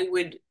Mm-hmm. I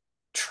would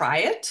try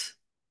it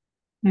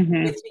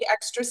Mm-hmm. with the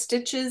extra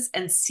stitches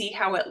and see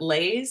how it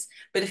lays.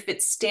 But if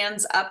it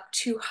stands up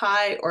too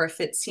high or if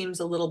it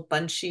seems a little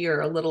bunchy or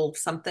a little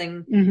something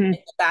in Mm-hmm.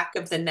 the back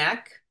of the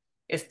neck,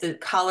 if the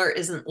collar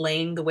isn't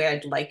laying the way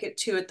I'd like it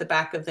to at the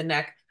back of the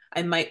neck,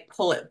 I might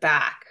pull it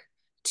back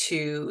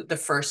to the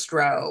first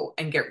row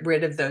and get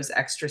rid of those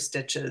extra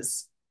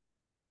stitches,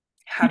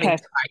 having Okay.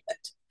 tried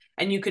it.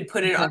 And you could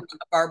put it on Okay.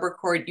 a barber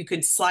cord. You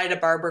could slide a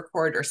barber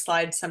cord or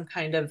slide some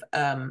kind of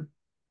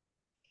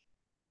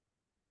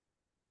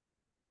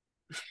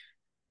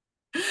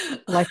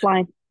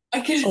Lifeline. I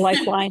can A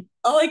lifeline.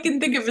 all I can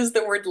think of is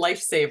the word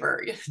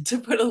lifesaver to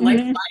put a Mm-hmm.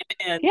 lifeline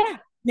in. Yeah.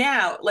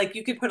 Now, like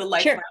you could put a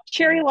lifeline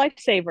Cherry in.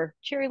 lifesaver.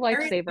 Cherry You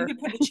lifesaver. could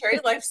put a cherry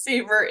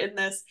lifesaver in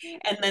this,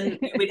 and then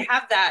you would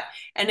have that,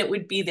 and it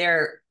would be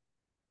there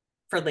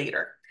for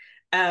later.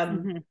 Um,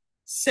 Mm-hmm.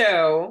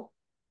 so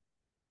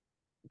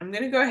I'm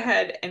going to go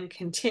ahead and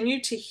continue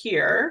to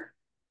here,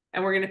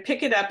 and we're going to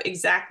pick it up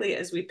exactly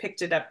as we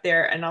picked it up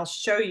there, and I'll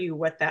show you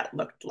what that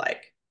looked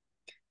like.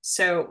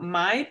 So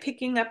my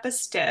picking up a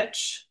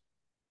stitch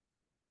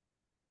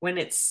when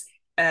it's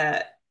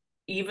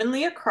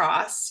evenly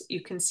across,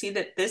 you can see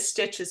that this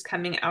stitch is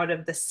coming out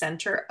of the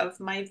center of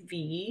my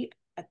V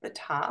at the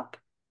top.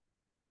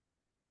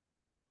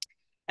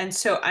 And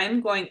so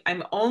I'm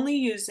only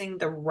using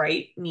the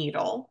right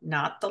needle,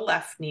 not the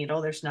left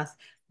needle. There's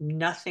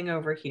nothing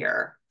over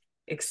here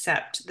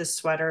except the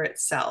sweater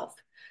itself.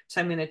 So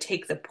I'm going to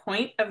take the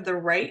point of the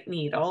right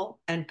needle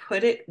and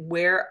put it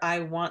where I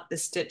want the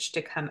stitch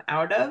to come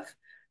out of,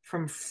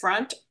 from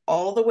front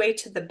all the way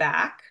to the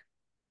back.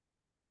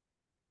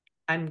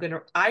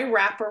 I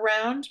wrap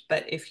around,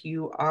 but if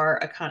you are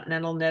a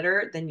continental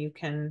knitter, then you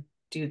can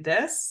do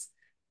this.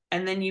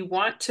 And then you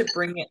want to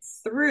bring it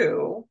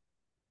through,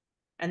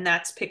 and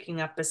that's picking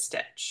up a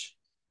stitch.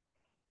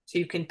 So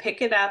you can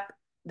pick it up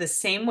the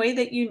same way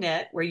that you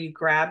knit, where you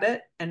grab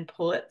it and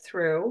pull it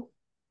through,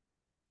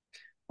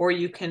 or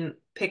you can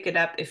pick it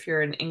up if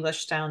you're an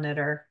English style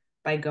knitter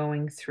by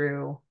going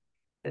through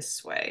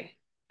this way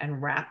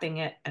and wrapping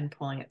it and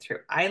pulling it through.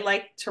 I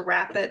like to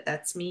wrap it.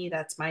 That's me.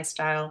 That's my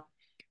style.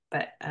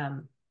 But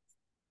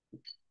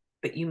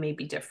you may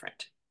be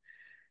different.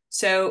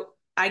 So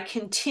I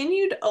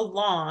continued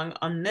along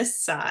on this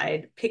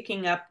side,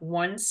 picking up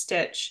one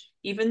stitch,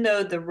 even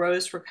though the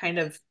rows were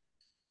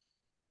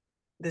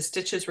the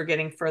stitches were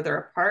getting further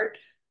apart.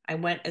 I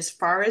went as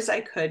far as I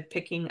could,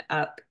 picking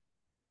up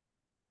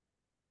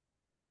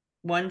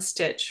one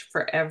stitch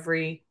for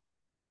every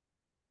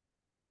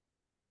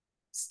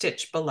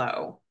stitch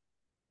below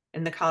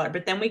in the collar.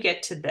 But then we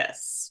get to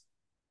this,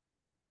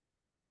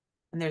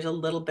 and there's a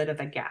little bit of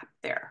a gap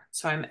there.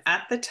 So I'm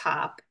at the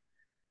top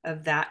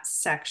of that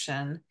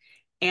section.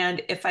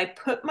 And if I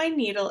put my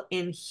needle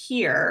in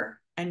here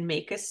and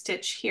make a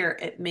stitch here,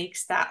 it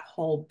makes that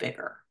hole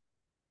bigger.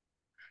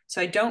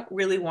 So I don't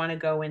really want to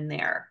go in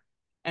there.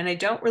 And I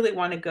don't really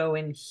want to go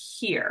in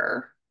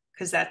here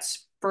because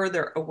that's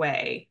further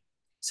away.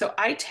 So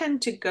I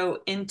tend to go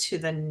into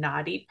the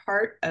knotty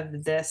part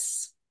of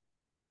this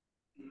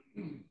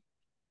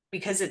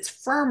because it's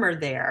firmer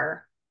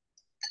there.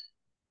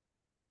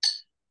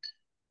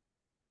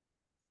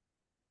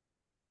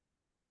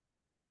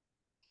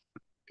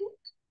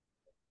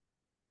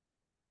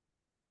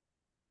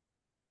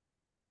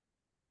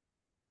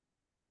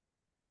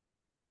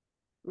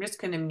 I'm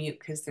just going to mute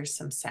because there's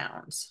some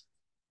sounds.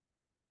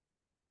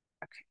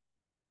 Okay.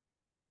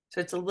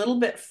 So it's a little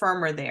bit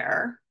firmer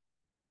there.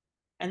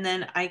 And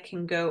then I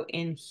can go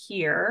in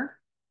here.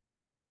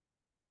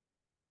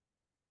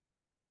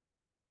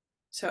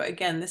 So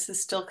again, this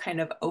is still kind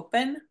of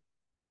open.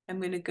 I'm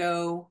going to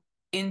go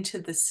into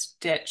the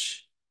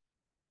stitch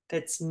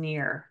that's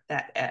near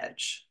that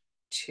edge,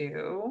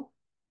 2,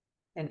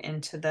 and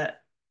into the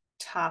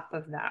top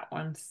of that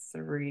one,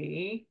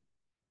 3,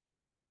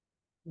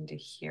 into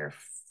here,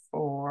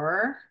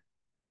 4,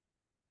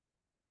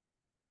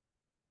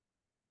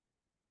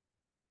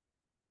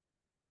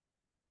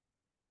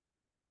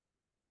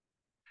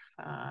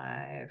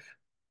 five,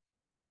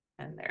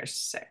 and there's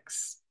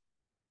 6.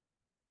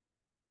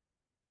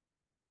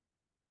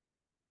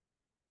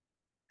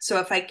 So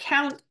if I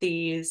count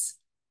these,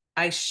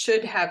 I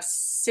should have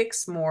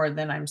 6 more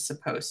than I'm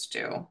supposed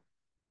to.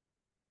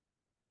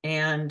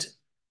 And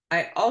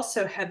I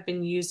also have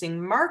been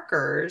using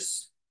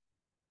markers.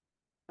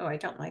 Oh, I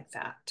don't like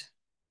that.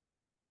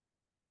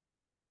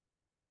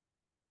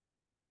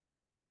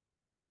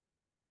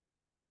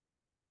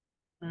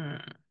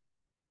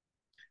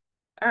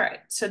 All right,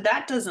 so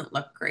that doesn't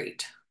look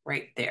great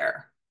right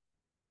there.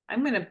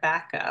 I'm going to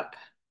back up.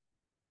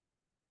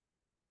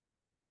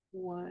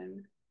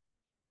 1,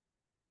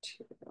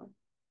 2,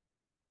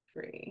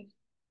 3.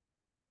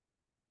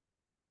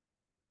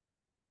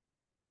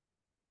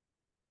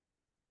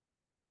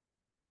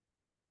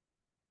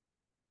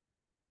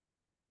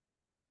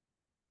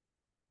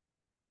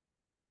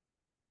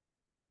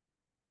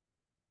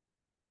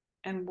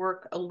 And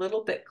work a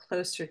little bit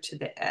closer to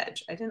the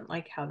edge. I didn't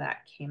like how that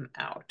came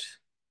out.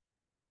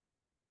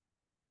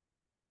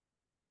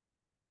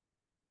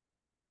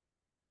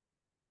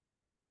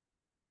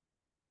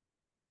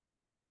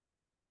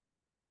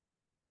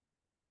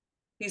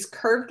 These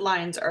curved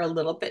lines are a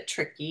little bit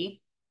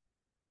tricky.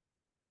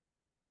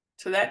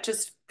 So that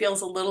just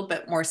feels a little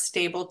bit more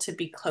stable to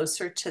be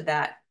closer to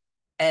that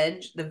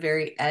edge, the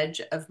very edge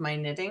of my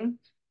knitting.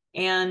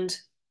 And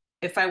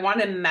if I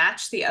want to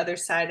match the other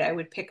side, I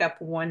would pick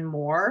up one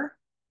more.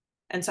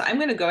 And so I'm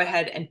going to go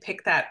ahead and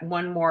pick that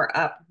one more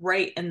up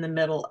right in the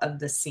middle of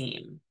the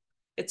seam.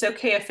 It's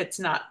okay if it's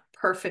not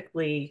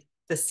perfectly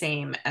the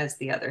same as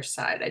the other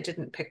side. I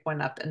didn't pick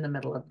one up in the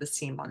middle of the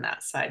seam on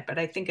that side, but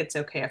I think it's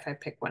okay if I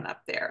pick one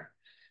up there.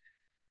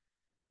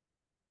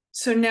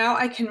 So now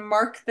I can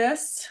mark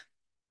this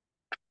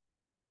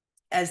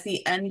as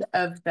the end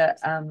of the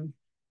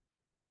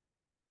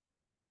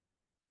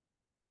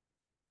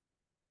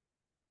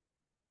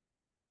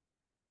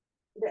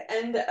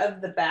end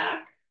of the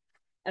back,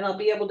 and I'll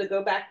be able to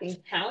go back and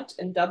count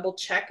and double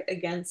check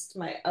against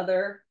my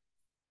other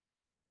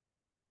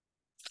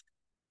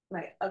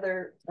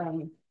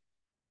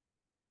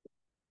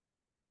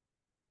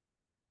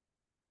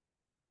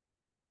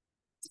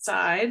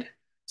side.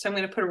 So I'm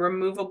going to put a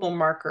removable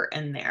marker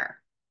in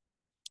there.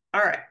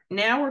 All right,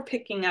 now we're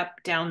picking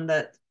up down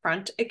the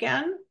front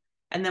again,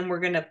 and then we're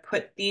going to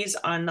put these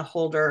on the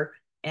holder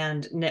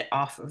and knit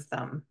off of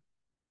them.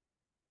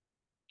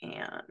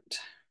 And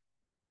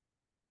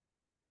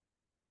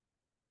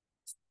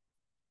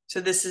so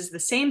this is the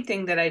same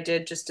thing that I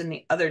did just in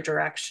the other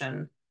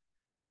direction.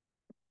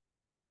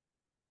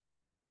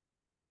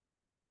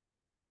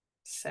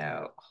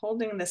 So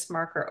holding this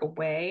marker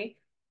away,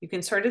 you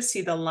can sort of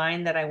see the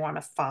line that I want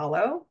to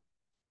follow.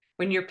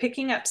 When you're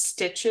picking up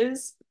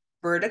stitches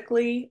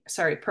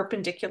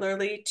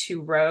perpendicularly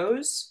to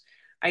rows,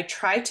 I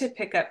try to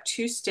pick up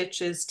 2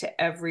 stitches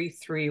to every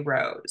 3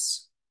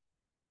 rows.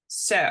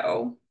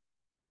 So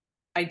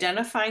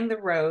identifying the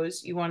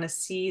rows, you want to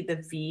see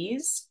the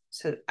V's.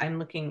 So I'm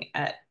looking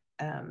at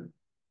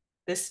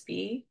this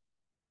V.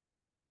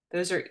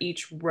 Those are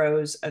each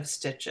rows of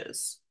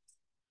stitches.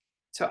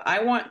 So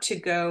I want to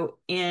go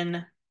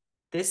in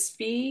this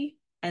V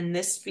and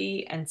this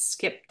V and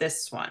skip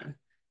this one,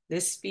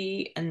 this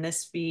V and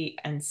this V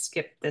and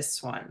skip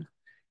this one.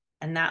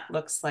 And that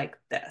looks like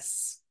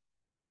this.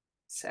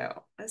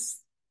 So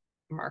this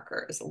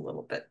marker is a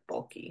little bit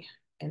bulky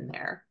in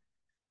there.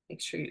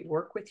 Make sure you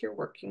work with your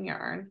working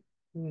yarn.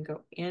 You can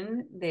go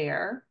in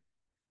there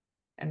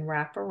and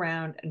wrap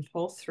around and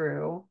pull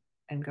through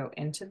and go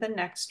into the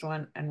next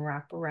one and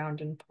wrap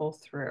around and pull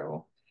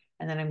through.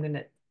 And then I'm going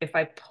to, if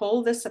I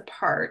pull this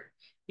apart,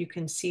 you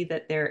can see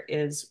that there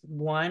is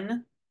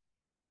one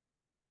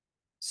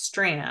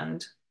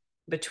strand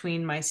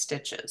between my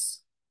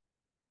stitches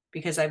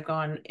because I've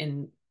gone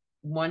in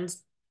one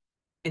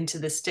into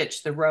the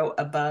stitch, the row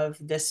above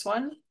this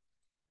one.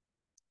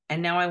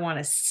 And now I want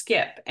to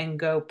skip and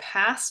go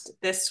past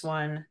this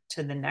one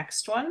to the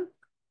next one.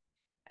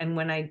 And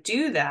when I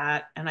do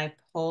that and I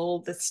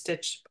pull the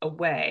stitch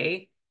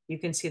away, you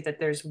can see that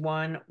there's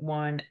one,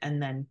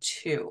 and then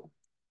 2.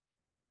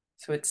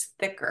 So it's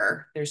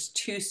thicker. There's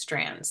 2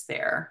 strands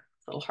there.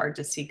 A little hard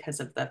to see because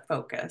of the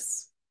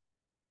focus.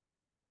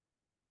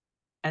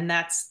 And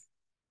that's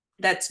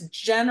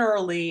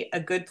generally a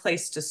good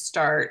place to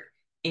start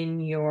in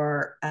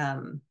your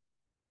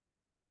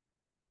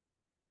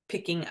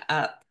picking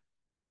up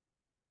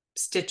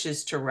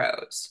stitches to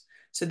rows.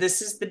 So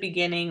this is the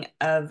beginning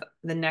of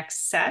the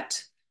next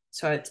set.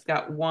 So it's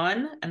got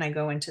 1 and I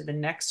go into the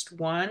next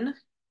one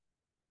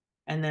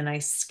and then I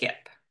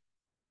skip.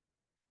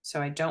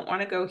 So I don't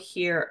want to go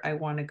here. I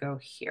want to go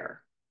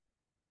here.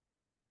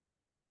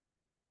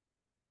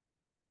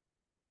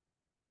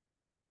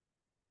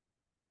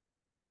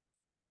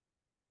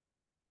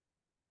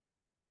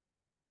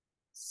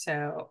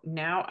 So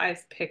now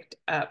I've picked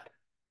up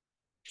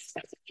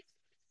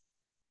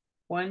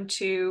 1,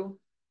 2,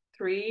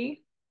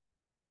 3,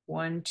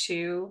 1,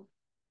 2.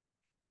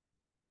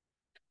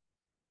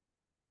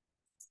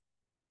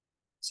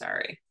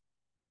 Sorry.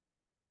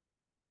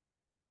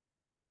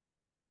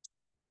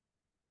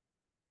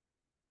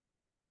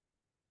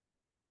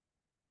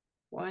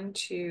 1,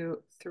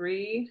 2,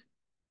 3.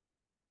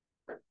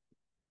 Am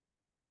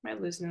I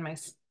losing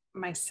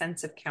my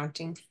sense of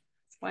counting?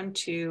 1,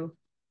 2.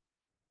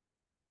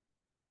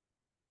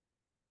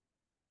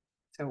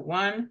 So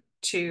 1,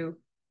 2,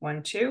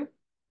 1, 2,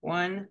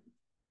 1.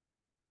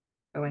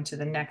 Go into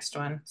the next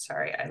one.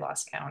 Sorry, I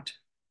lost count.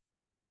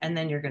 And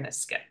then you're going to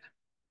skip.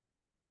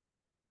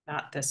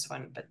 Not this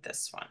one, but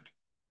this one.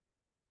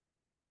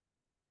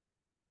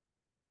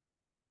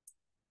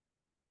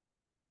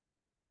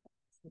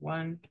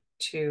 One,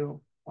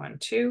 two, 1,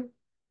 2,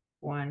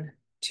 1,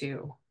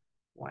 2,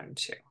 1,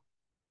 2.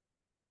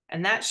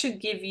 And that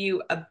should give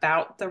you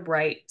about the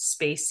right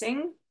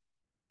spacing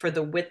for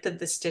the width of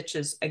the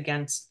stitches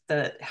against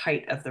the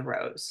height of the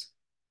rows.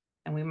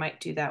 And we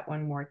might do that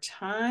one more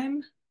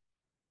time.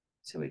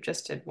 So we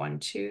just did 1,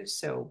 2.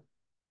 So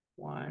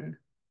 1,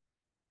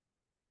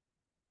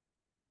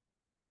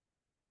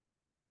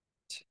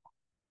 2.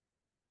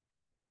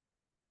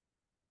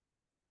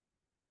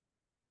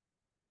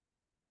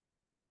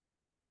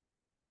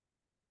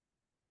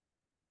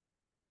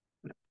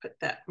 I'm going to put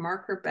that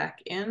marker back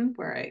in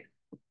where I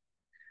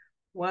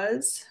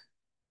was.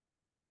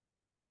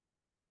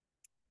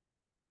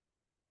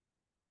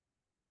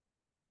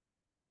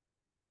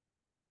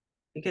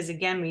 Because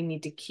again, we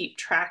need to keep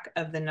track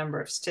of the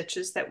number of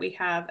stitches that we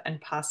have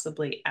and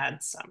possibly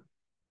add some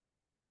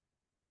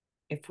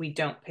if we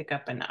don't pick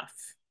up enough.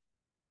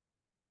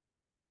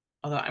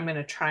 Although I'm going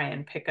to try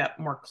and pick up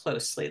more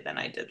closely than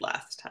I did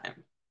last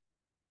time.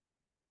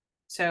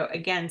 So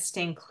again,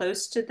 staying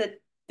close to the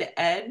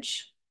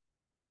edge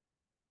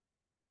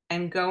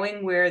and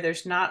going where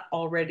there's not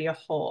already a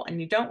hole. And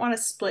you don't want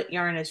to split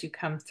yarn as you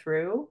come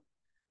through.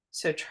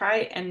 So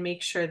try and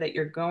make sure that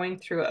you're going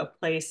through a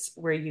place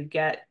where you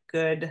get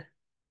a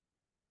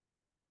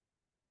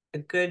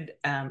good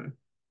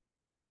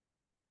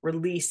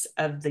release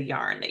of the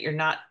yarn, that you're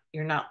not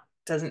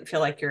doesn't feel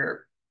like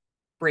you're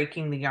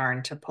breaking the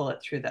yarn to pull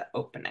it through the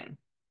opening.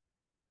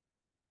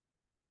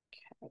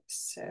 Okay,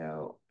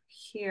 so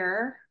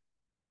here,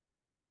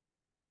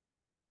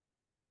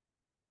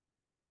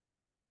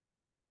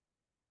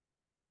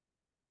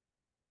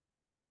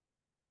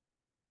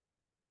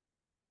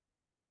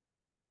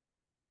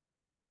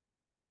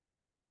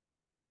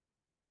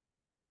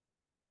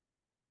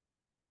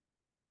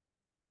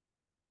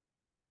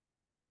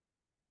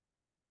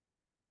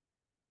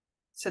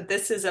 so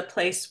this is a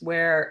place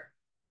where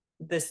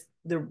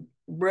the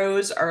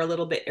rows are a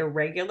little bit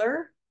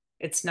irregular.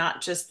 It's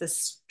not just the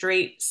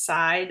straight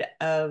side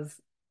of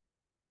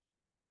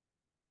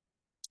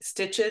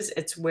stitches,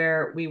 it's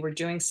where we were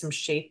doing some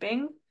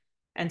shaping.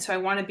 And so I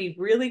want to be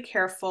really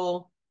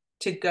careful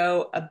to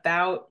go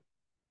about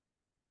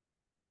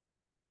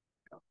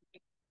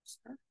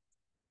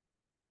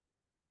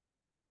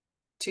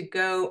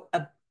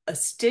a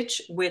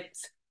stitch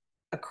width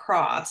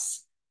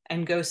across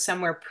and go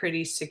somewhere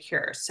pretty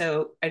secure.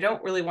 So I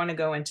don't really want to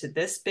go into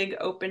this big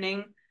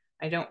opening.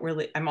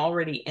 I'm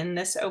already in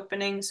this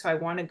opening, so I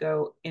want to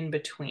go in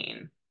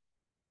between.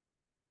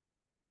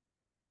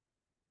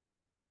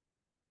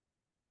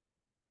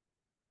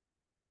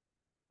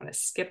 I'm going to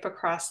skip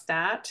across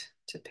that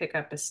to pick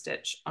up a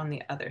stitch on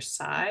the other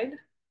side.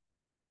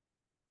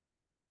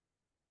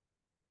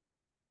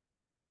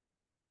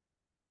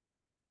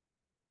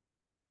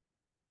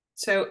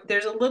 So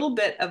there's a little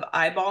bit of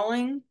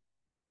eyeballing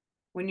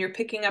when you're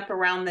picking up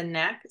around the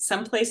neck.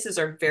 Some places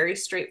are very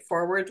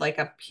straightforward, like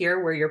up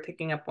here where you're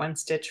picking up one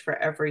stitch for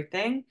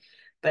everything.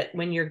 But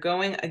when you're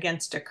going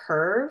against a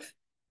curve,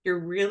 you're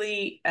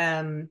really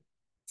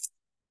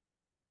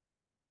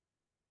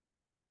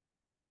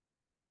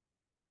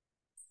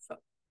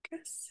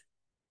focus.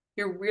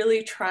 You're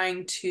really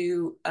trying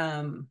to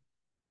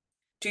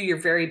do your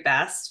very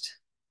best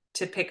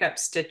to pick up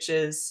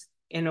stitches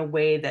in a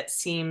way that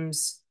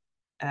seems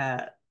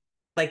uh,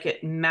 like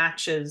it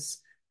matches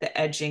the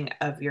edging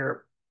of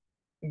your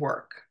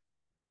work.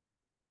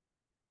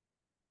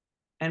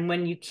 And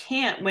when you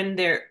can't, when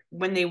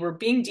they were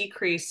being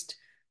decreased,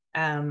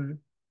 um,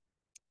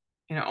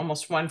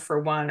 almost one for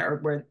one, or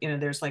where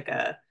there's like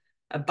a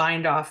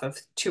bind off of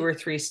 2 or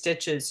 3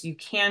 stitches, you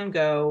can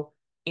go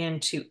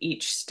into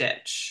each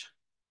stitch,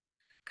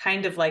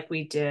 kind of like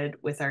we did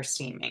with our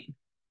seaming,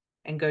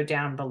 and go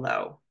down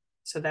below.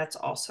 So that's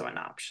also an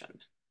option.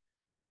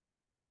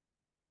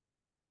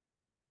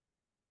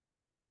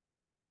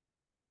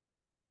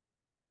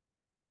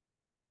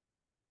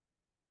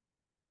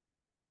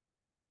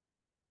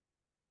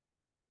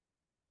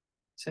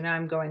 So now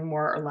I'm going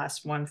more or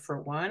less one for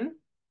one.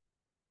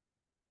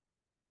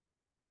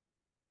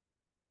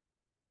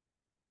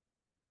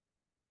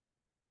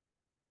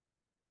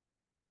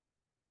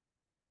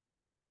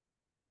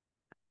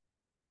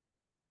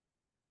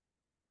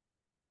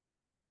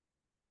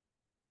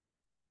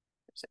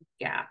 There's a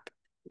gap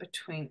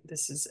between,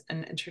 this is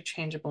an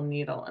interchangeable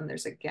needle, and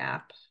there's a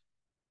gap.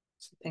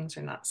 So things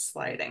are not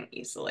sliding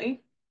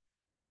easily.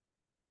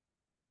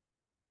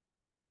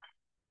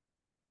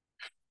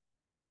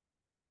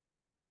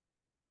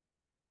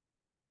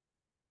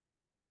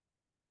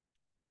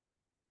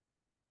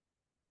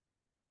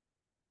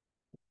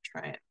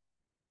 Try it.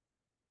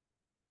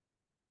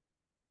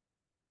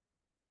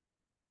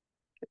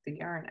 Get the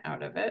yarn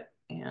out of it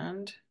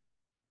and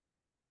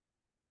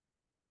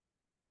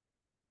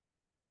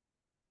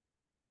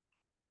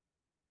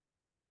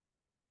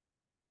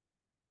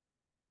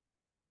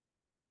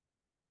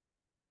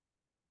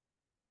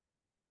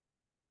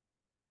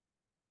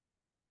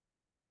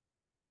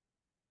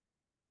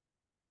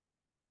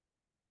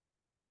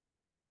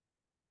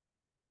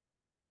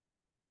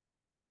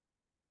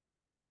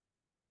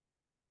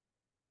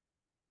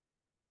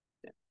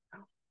oh,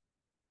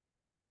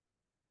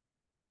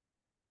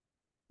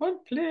 one,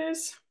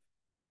 please.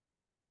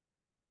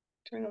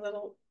 Doing a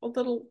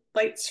little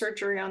light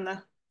surgery on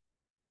the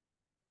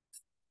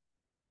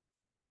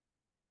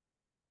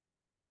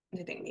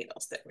knitting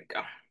needles. There we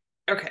go.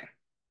 Okay.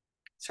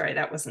 Sorry,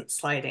 that wasn't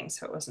sliding,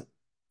 so it wasn't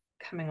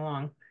coming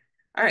along.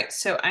 All right,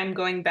 so I'm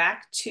going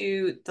back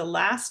to the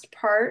last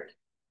part.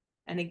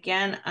 And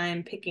again,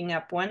 I'm picking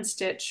up one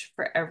stitch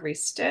for every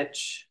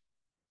stitch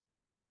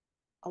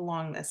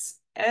along this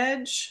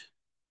edge.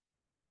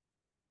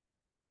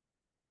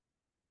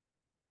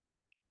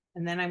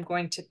 And then I'm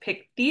going to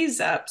pick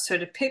these up. So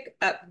to pick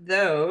up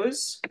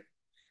those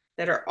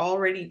that are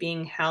already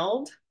being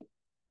held,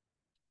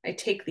 I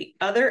take the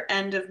other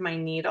end of my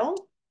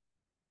needle.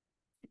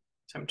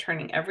 So I'm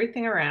turning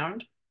everything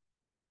around.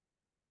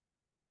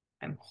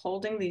 I'm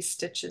holding these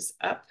stitches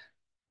up.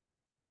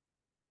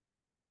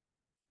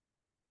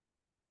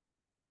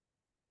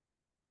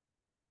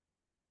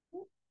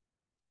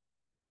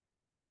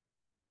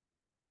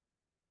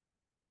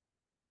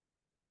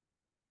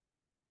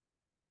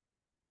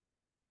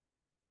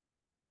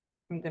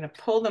 I'm going to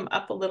pull them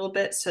up a little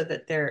bit so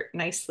that they're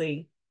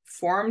nicely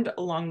formed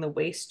along the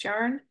waste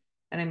yarn.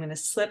 And I'm going to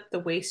slip the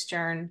waste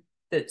yarn,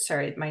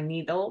 my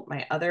needle,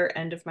 my other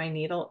end of my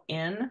needle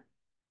in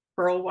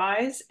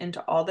purlwise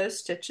into all those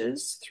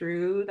stitches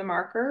through the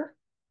marker.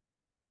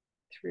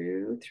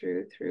 Through,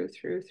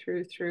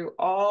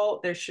 all,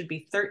 there should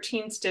be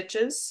 13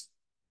 stitches.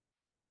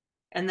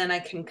 And then I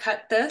can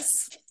cut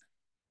this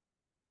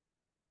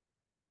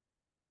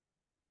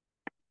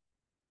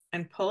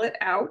and pull it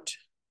out.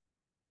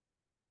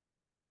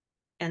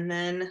 And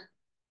then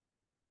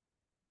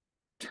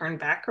turn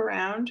back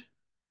around,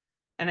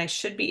 and I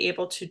should be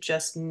able to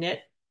just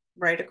knit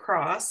right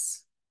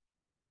across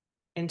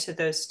into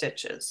those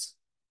stitches.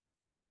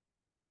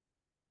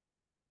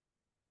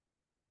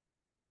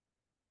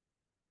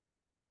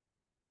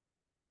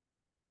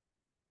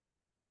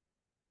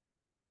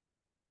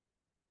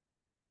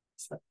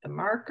 Slip the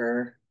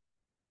marker,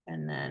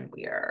 and then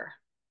we are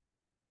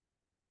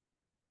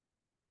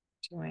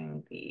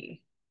doing the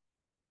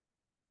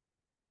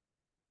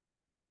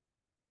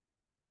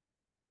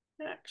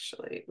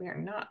Actually, we are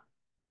not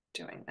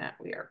doing that.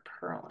 We are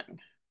purling.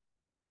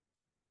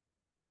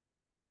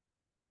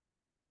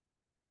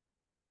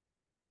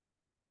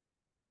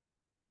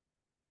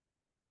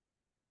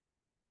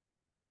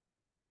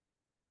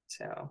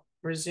 So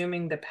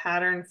resuming the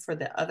pattern for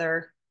the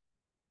other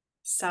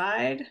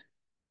side.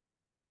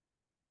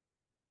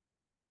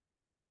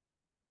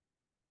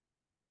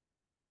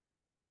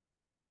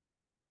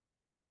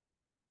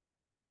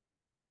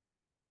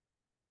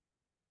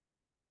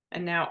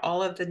 And now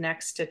all of the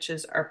neck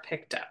stitches are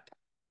picked up.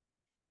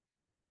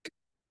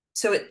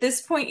 So at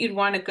this point, you'd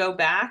want to go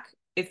back.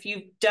 If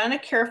you've done a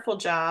careful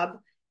job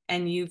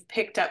and you've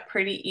picked up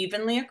pretty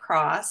evenly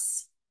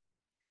across,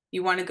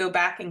 you want to go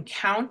back and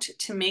count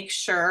to make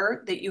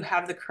sure that you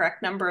have the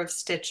correct number of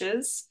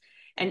stitches.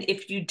 And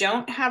if you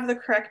don't have the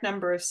correct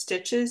number of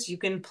stitches, you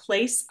can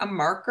place a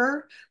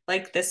marker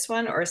like this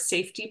one or a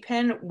safety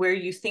pin where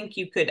you think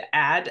you could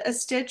add a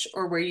stitch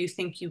or where you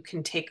think you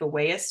can take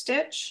away a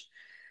stitch.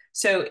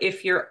 So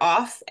if you're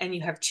off and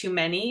you have too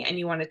many and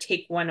you want to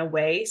take one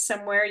away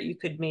somewhere, you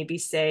could maybe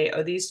say,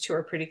 oh, these two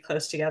are pretty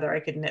close together.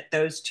 I could knit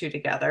those two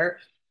together.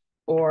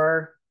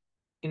 Or,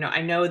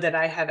 I know that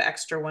I have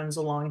extra ones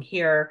along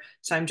here,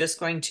 so I'm just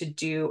going to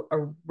do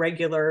a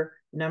regular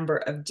number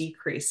of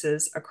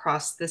decreases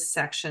across this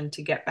section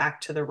to get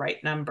back to the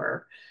right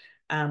number.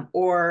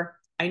 Or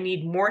I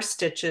need more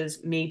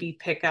stitches, maybe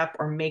pick up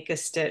or make a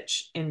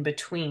stitch in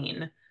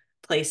between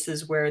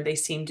places where they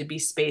seem to be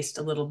spaced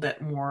a little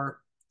bit more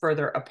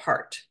further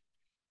apart.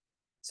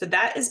 So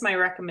that is my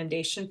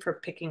recommendation for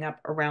picking up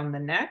around the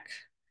neck.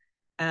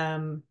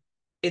 Um,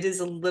 it is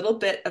a little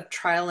bit of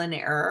trial and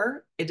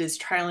error. It is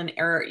trial and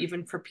error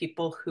even for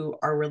people who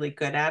are really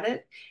good at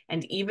it.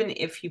 And even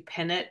if you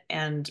pin it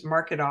and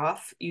mark it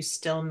off, you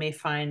still may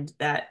find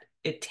that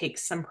it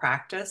takes some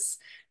practice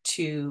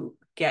to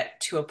get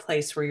to a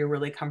place where you're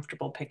really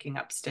comfortable picking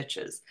up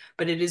stitches.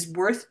 But it is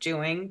worth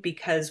doing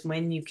because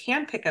when you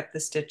can pick up the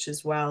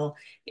stitches well,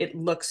 it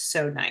looks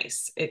so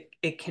nice.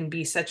 It can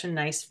be such a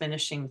nice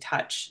finishing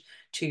touch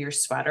to your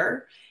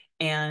sweater.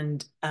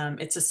 And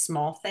it's a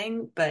small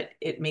thing, but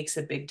it makes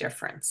a big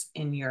difference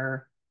in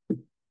your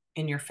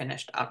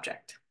finished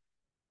object.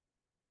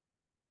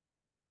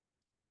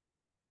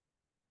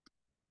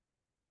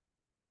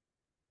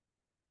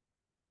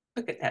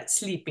 Look at that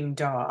sleeping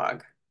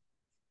dog.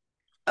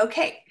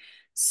 Okay,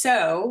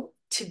 so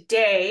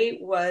today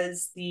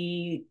was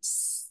the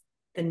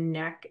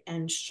neck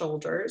and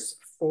shoulders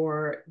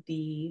for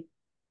the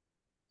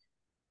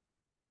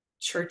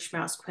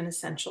Churchmouse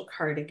Quintessential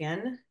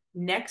cardigan.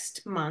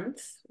 Next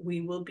month,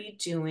 we will be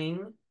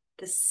doing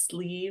the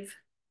sleeve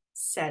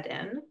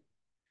set-in.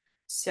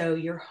 So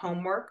your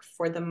homework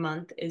for the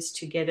month is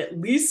to get at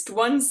least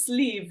one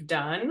sleeve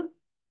done.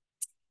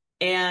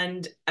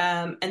 And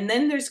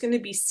then there's going to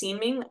be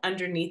seaming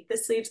underneath the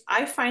sleeves.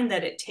 I find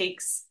that it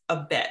takes a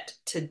bit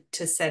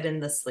to set in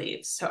the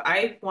sleeves. So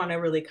I want to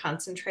really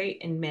concentrate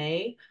in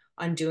May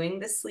on doing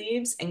the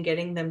sleeves and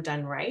getting them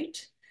done right.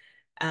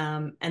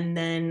 And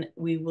then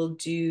we will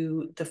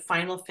do the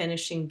final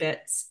finishing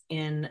bits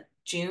in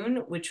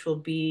June, which will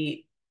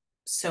be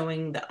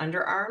sewing the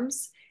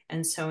underarms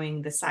and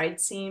sewing the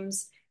side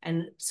seams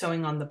and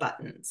sewing on the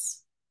buttons.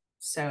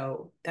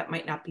 So that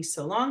might not be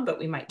so long, but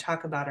we might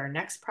talk about our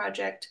next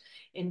project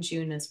in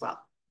June as well.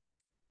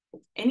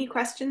 Any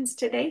questions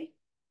today?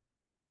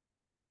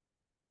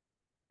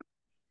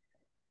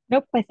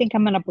 Nope, I think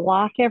I'm going to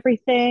block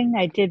everything.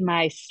 I did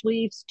my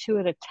sleeves two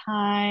at a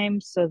time,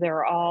 so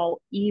they're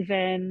all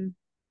even,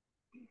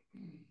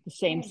 the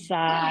same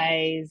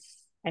size.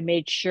 I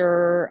made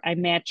sure I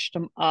matched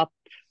them up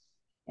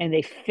and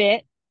they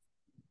fit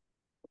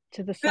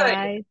to the Good.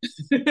 sides.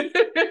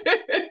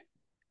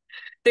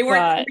 They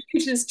weren't But, 3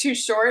 inches too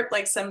short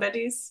like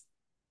somebody's.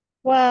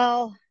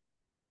 well,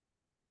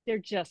 they're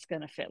just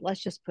going to fit.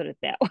 Let's just put it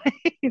that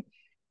way.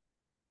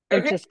 They're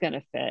Okay. just going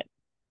to fit.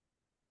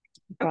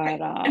 Okay.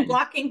 But And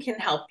blocking can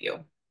help you.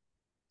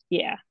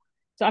 yeah.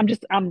 So I'm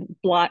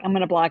going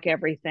to block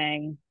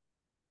everything.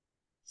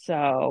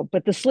 So,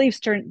 but the sleeves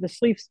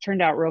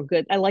turned out real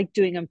good. I like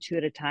doing them two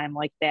at a time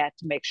like that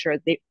to make sure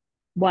they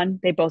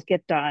both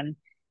get done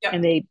and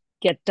Yep. they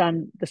get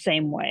done the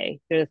same way.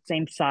 They're the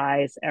same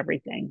size,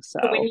 everything. So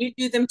when So, you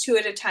do them two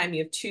at a time,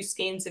 you have two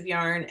skeins of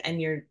yarn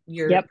and you're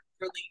yep,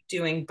 really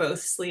doing both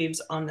sleeves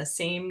on the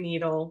same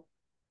needle.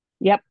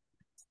 yep,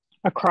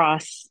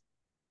 across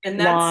And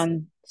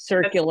long that's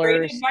great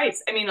circulars.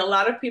 advice. I mean, a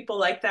lot of people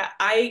like that.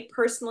 I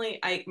personally,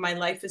 my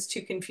life is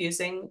too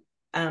confusing.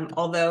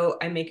 Although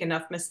I make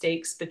enough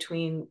mistakes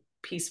between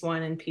piece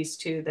one and piece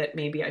two that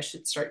maybe I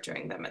should start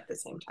doing them at the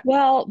same time.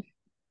 Well,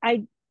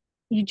 I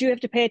you do have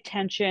to pay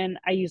attention.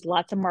 I use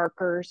lots of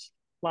markers,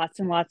 lots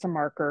and lots of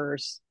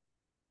markers.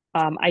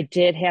 I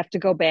did have to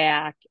go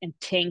back and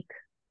tink.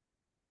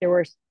 There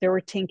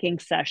were tinking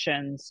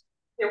sessions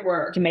There to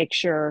were. make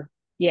sure.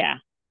 Yeah.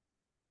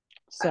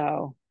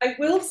 So, I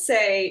will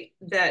say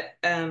that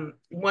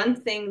one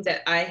thing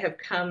that I have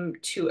come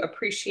to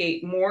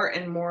appreciate more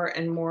and more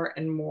and more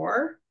and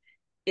more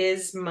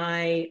is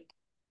my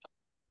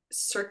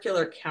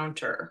circular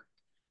counter.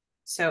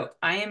 So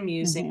I am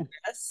using Hmm.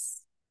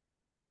 this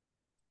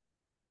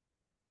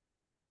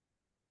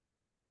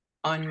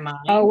on Oh,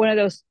 mine. one of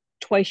those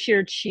twice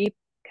sheared sheep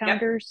Yep.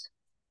 counters.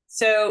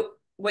 So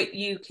what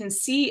you can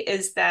see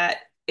is that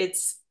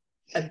it's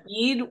a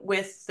bead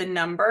with the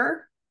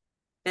number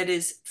that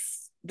is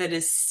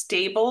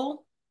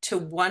stable to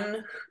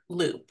one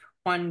loop,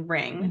 one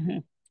ring. Hmm.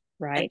 And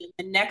Right. then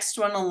the next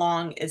one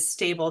along is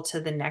stable to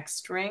the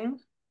next ring.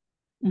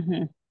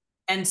 Hmm.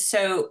 And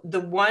so the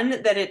one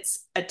that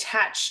it's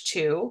attached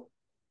to,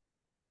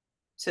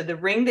 so the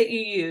ring that you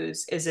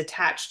use is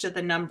attached to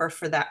the number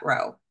for that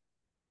row.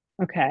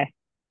 Okay.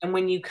 And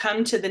when you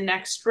come to the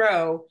next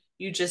row,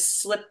 you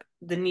just slip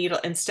the needle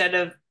instead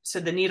of, so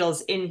the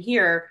needle's in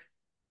here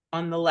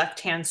on the left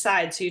hand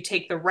side. So you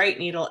take the right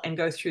needle and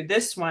go through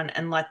this one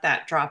and let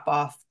that drop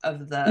off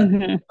of the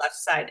Hmm. left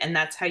side. And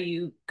that's how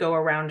you go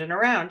around and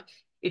around.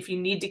 If you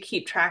need to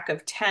keep track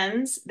of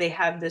tens, they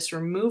have this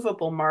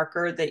removable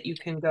marker that you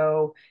can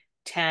go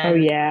Oh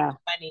 10, yeah.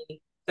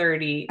 20,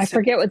 30. I So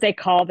forget what they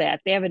call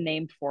that. They have a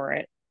name for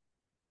it.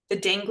 the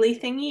dangly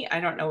thingy,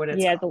 I don't know what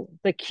it's Yeah, called.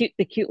 the cute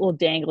little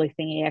dangly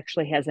thingy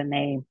actually has a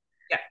name.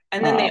 Yeah.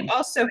 And then they Um,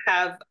 also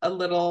have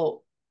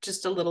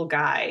just a little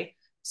guy.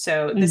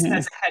 So this hmm.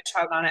 has a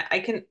hedgehog on it.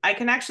 I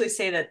can actually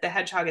say that the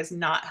hedgehog is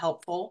not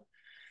helpful,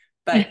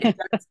 but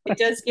it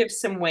does give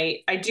some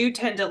weight. I do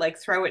tend to like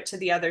throw it to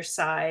the other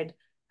side.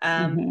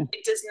 Hmm.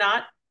 It does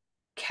not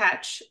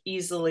catch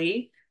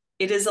easily.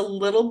 It is a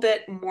little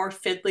bit more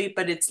fiddly,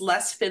 but it's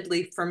less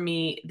fiddly for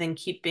me than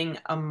keeping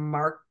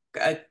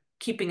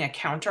a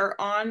counter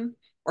on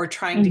or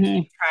trying to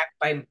keep Hmm. track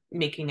by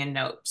making a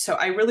note. So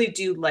I really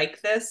do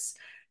like this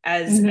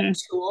as a Hmm.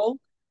 tool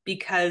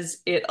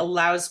because it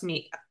allows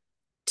me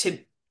to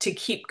to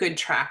keep good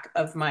track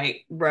of my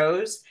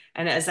rows.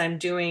 And as I'm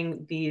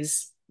doing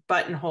these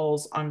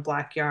buttonholes on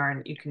black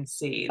yarn, you can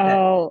see that,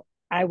 Oh,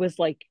 I was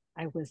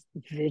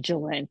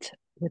vigilant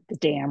with the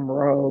damn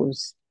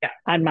rows yeah.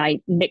 on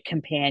my knit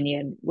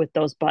companion with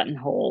those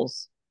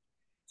buttonholes.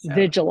 So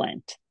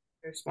Vigilant.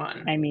 there's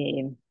one. I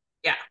mean,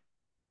 Yeah.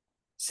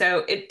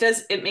 So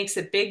it makes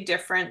a big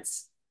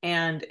difference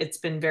and it's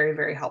been very,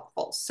 very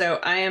helpful. So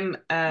I am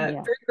yeah.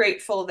 very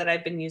grateful that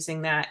I've been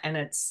using that and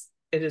it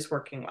is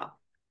working well.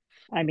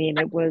 I mean,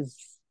 I was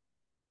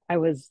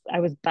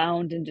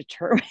bound and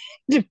determined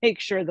to make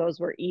sure those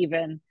were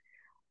even.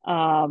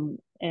 And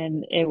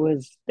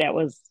that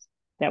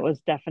was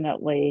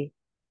definitely,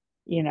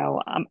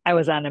 I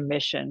was on a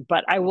mission.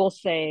 But I will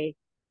say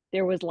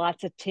there was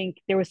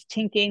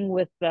tinking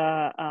with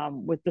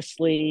the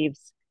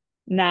sleeves,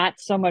 not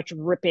so much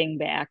ripping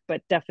back,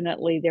 but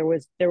definitely there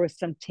was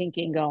some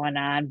tinking going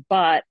on.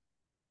 But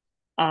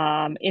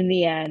in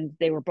the end,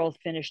 they were both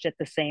finished at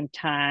the same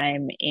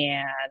time,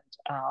 and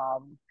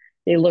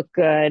they look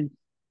good.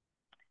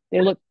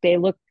 They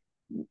look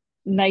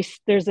nice.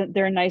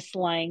 They're a nice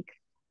length.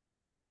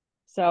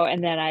 So,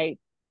 and then I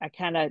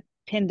kind of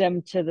pinned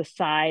them to the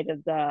side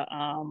of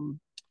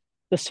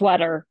the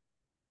sweater,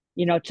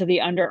 to the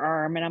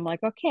underarm, and I'm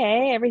like,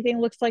 okay, everything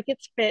looks like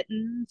it's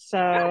fitting. Good.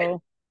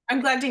 So,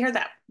 I'm glad to hear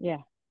that. yeah,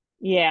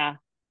 yeah.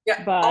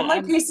 Yeah, all But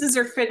my pieces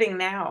are fitting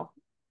now.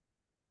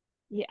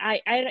 yeah,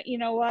 you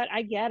know what?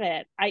 I get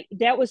it.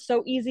 That was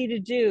so easy to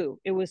do.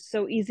 It was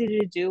so easy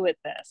to do with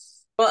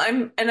this. Well, I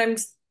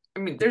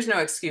mean, there's no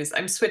excuse.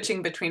 I'm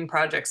switching between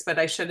projects, but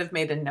I should have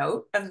made a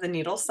note of the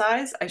needle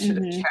size. I should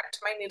have Mm-hmm. checked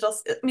my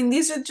needles. I mean,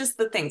 these are just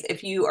the things.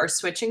 If you are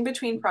switching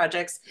between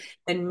projects,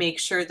 then make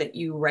sure that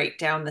you write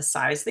down the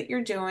size that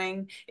you're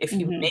doing. If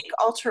you Mm-hmm. make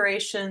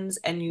alterations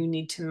and you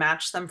need to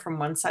match them from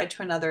one side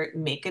to another,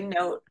 make a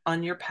note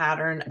on your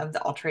pattern of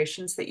the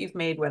alterations that you've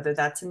made, whether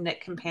that's a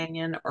knit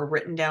companion or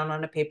written down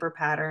on a paper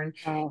pattern.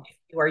 Oh. If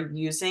you are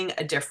using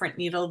a different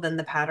needle than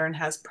the pattern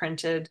has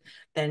printed,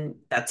 then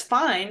that's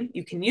fine.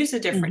 You can use a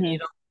different Mm-hmm.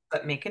 needle,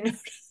 but make a note.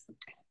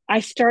 I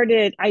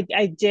started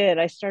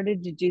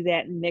to do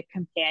that in Knit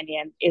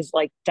Companion, is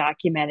like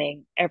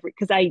documenting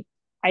because I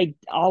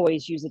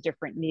always use a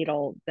different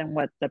needle than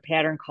what the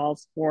pattern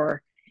calls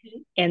for,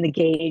 and the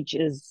gauge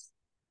is,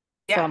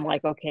 so Yeah. I'm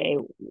like, okay,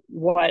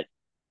 what,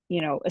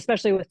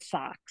 especially with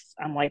socks,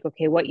 I'm like,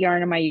 okay, what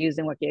yarn am I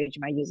using? What gauge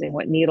am I using?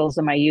 What needles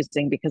am I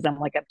using? Because I'm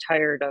like, I'm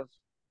tired of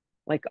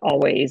like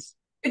always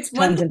It's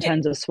one tons thing and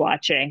tons of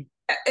swatching.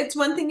 it's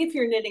one thing if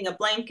you're knitting a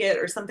blanket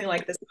or something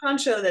like this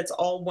poncho that's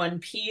all one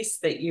piece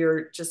that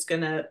you're just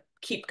gonna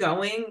keep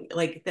going,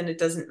 like then it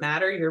doesn't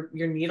matter your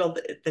needle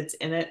that's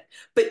in it.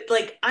 But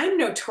like I'm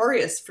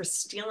notorious for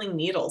stealing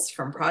needles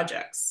from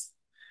projects.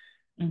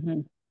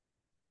 Mm-hmm.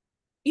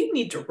 You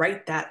need to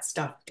write that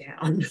stuff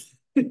down.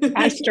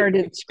 I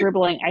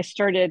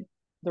started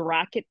the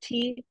rocket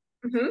tee,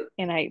 Mhm.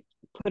 and I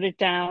put it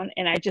down,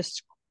 and I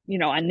just,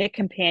 on Knit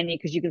Companion,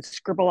 because you can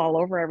scribble all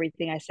over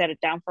everything. I set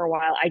it down for a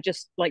while. I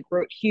just like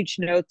wrote huge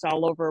notes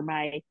all over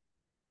my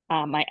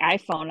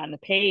iPhone on the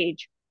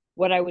page,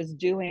 what I was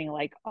doing,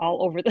 like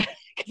all over the,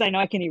 because I know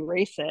I can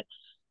erase it.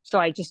 So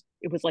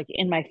it was like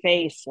in my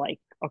face, like,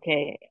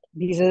 okay,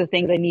 these are the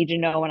things I need to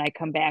know when I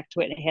come back to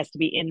it. And it has to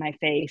be in my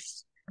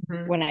face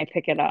Mhm. when I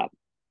pick it up.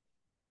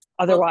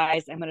 Well,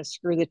 Otherwise, I'm going to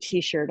screw the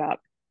t-shirt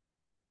up.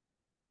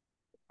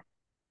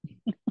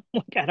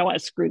 Like, I don't want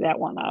to screw that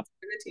one up.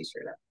 put a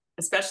t-shirt up,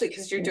 especially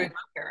because you're doing Yeah.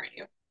 mohair, aren't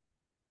you?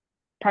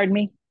 Pardon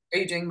me? Are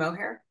you doing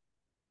mohair?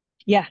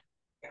 Yeah.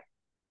 Yeah.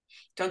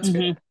 Don't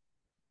screw Hmm. that.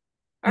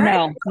 All right.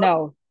 No,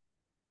 no.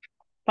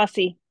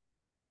 Fussy.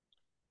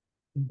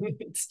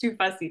 It's too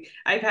fussy.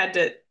 I've had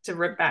to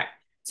rip back.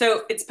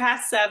 So it's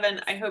past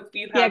 7. I hope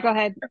you Yeah, have go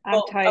ahead.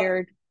 I'm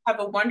tired. have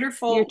a You're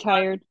wonderful month.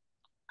 tired.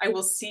 I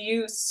will see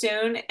you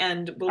soon,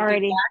 and we'll be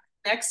Alrighty.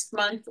 back next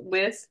month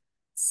with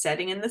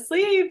setting in the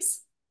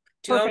sleeves.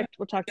 Perfect.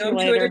 We'll talk Do to you them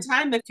two at a later.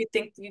 time if you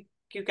think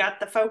you got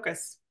the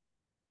focus.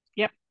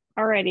 Yep.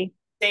 Alrighty.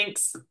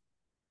 Thanks.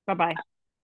 Bye-bye.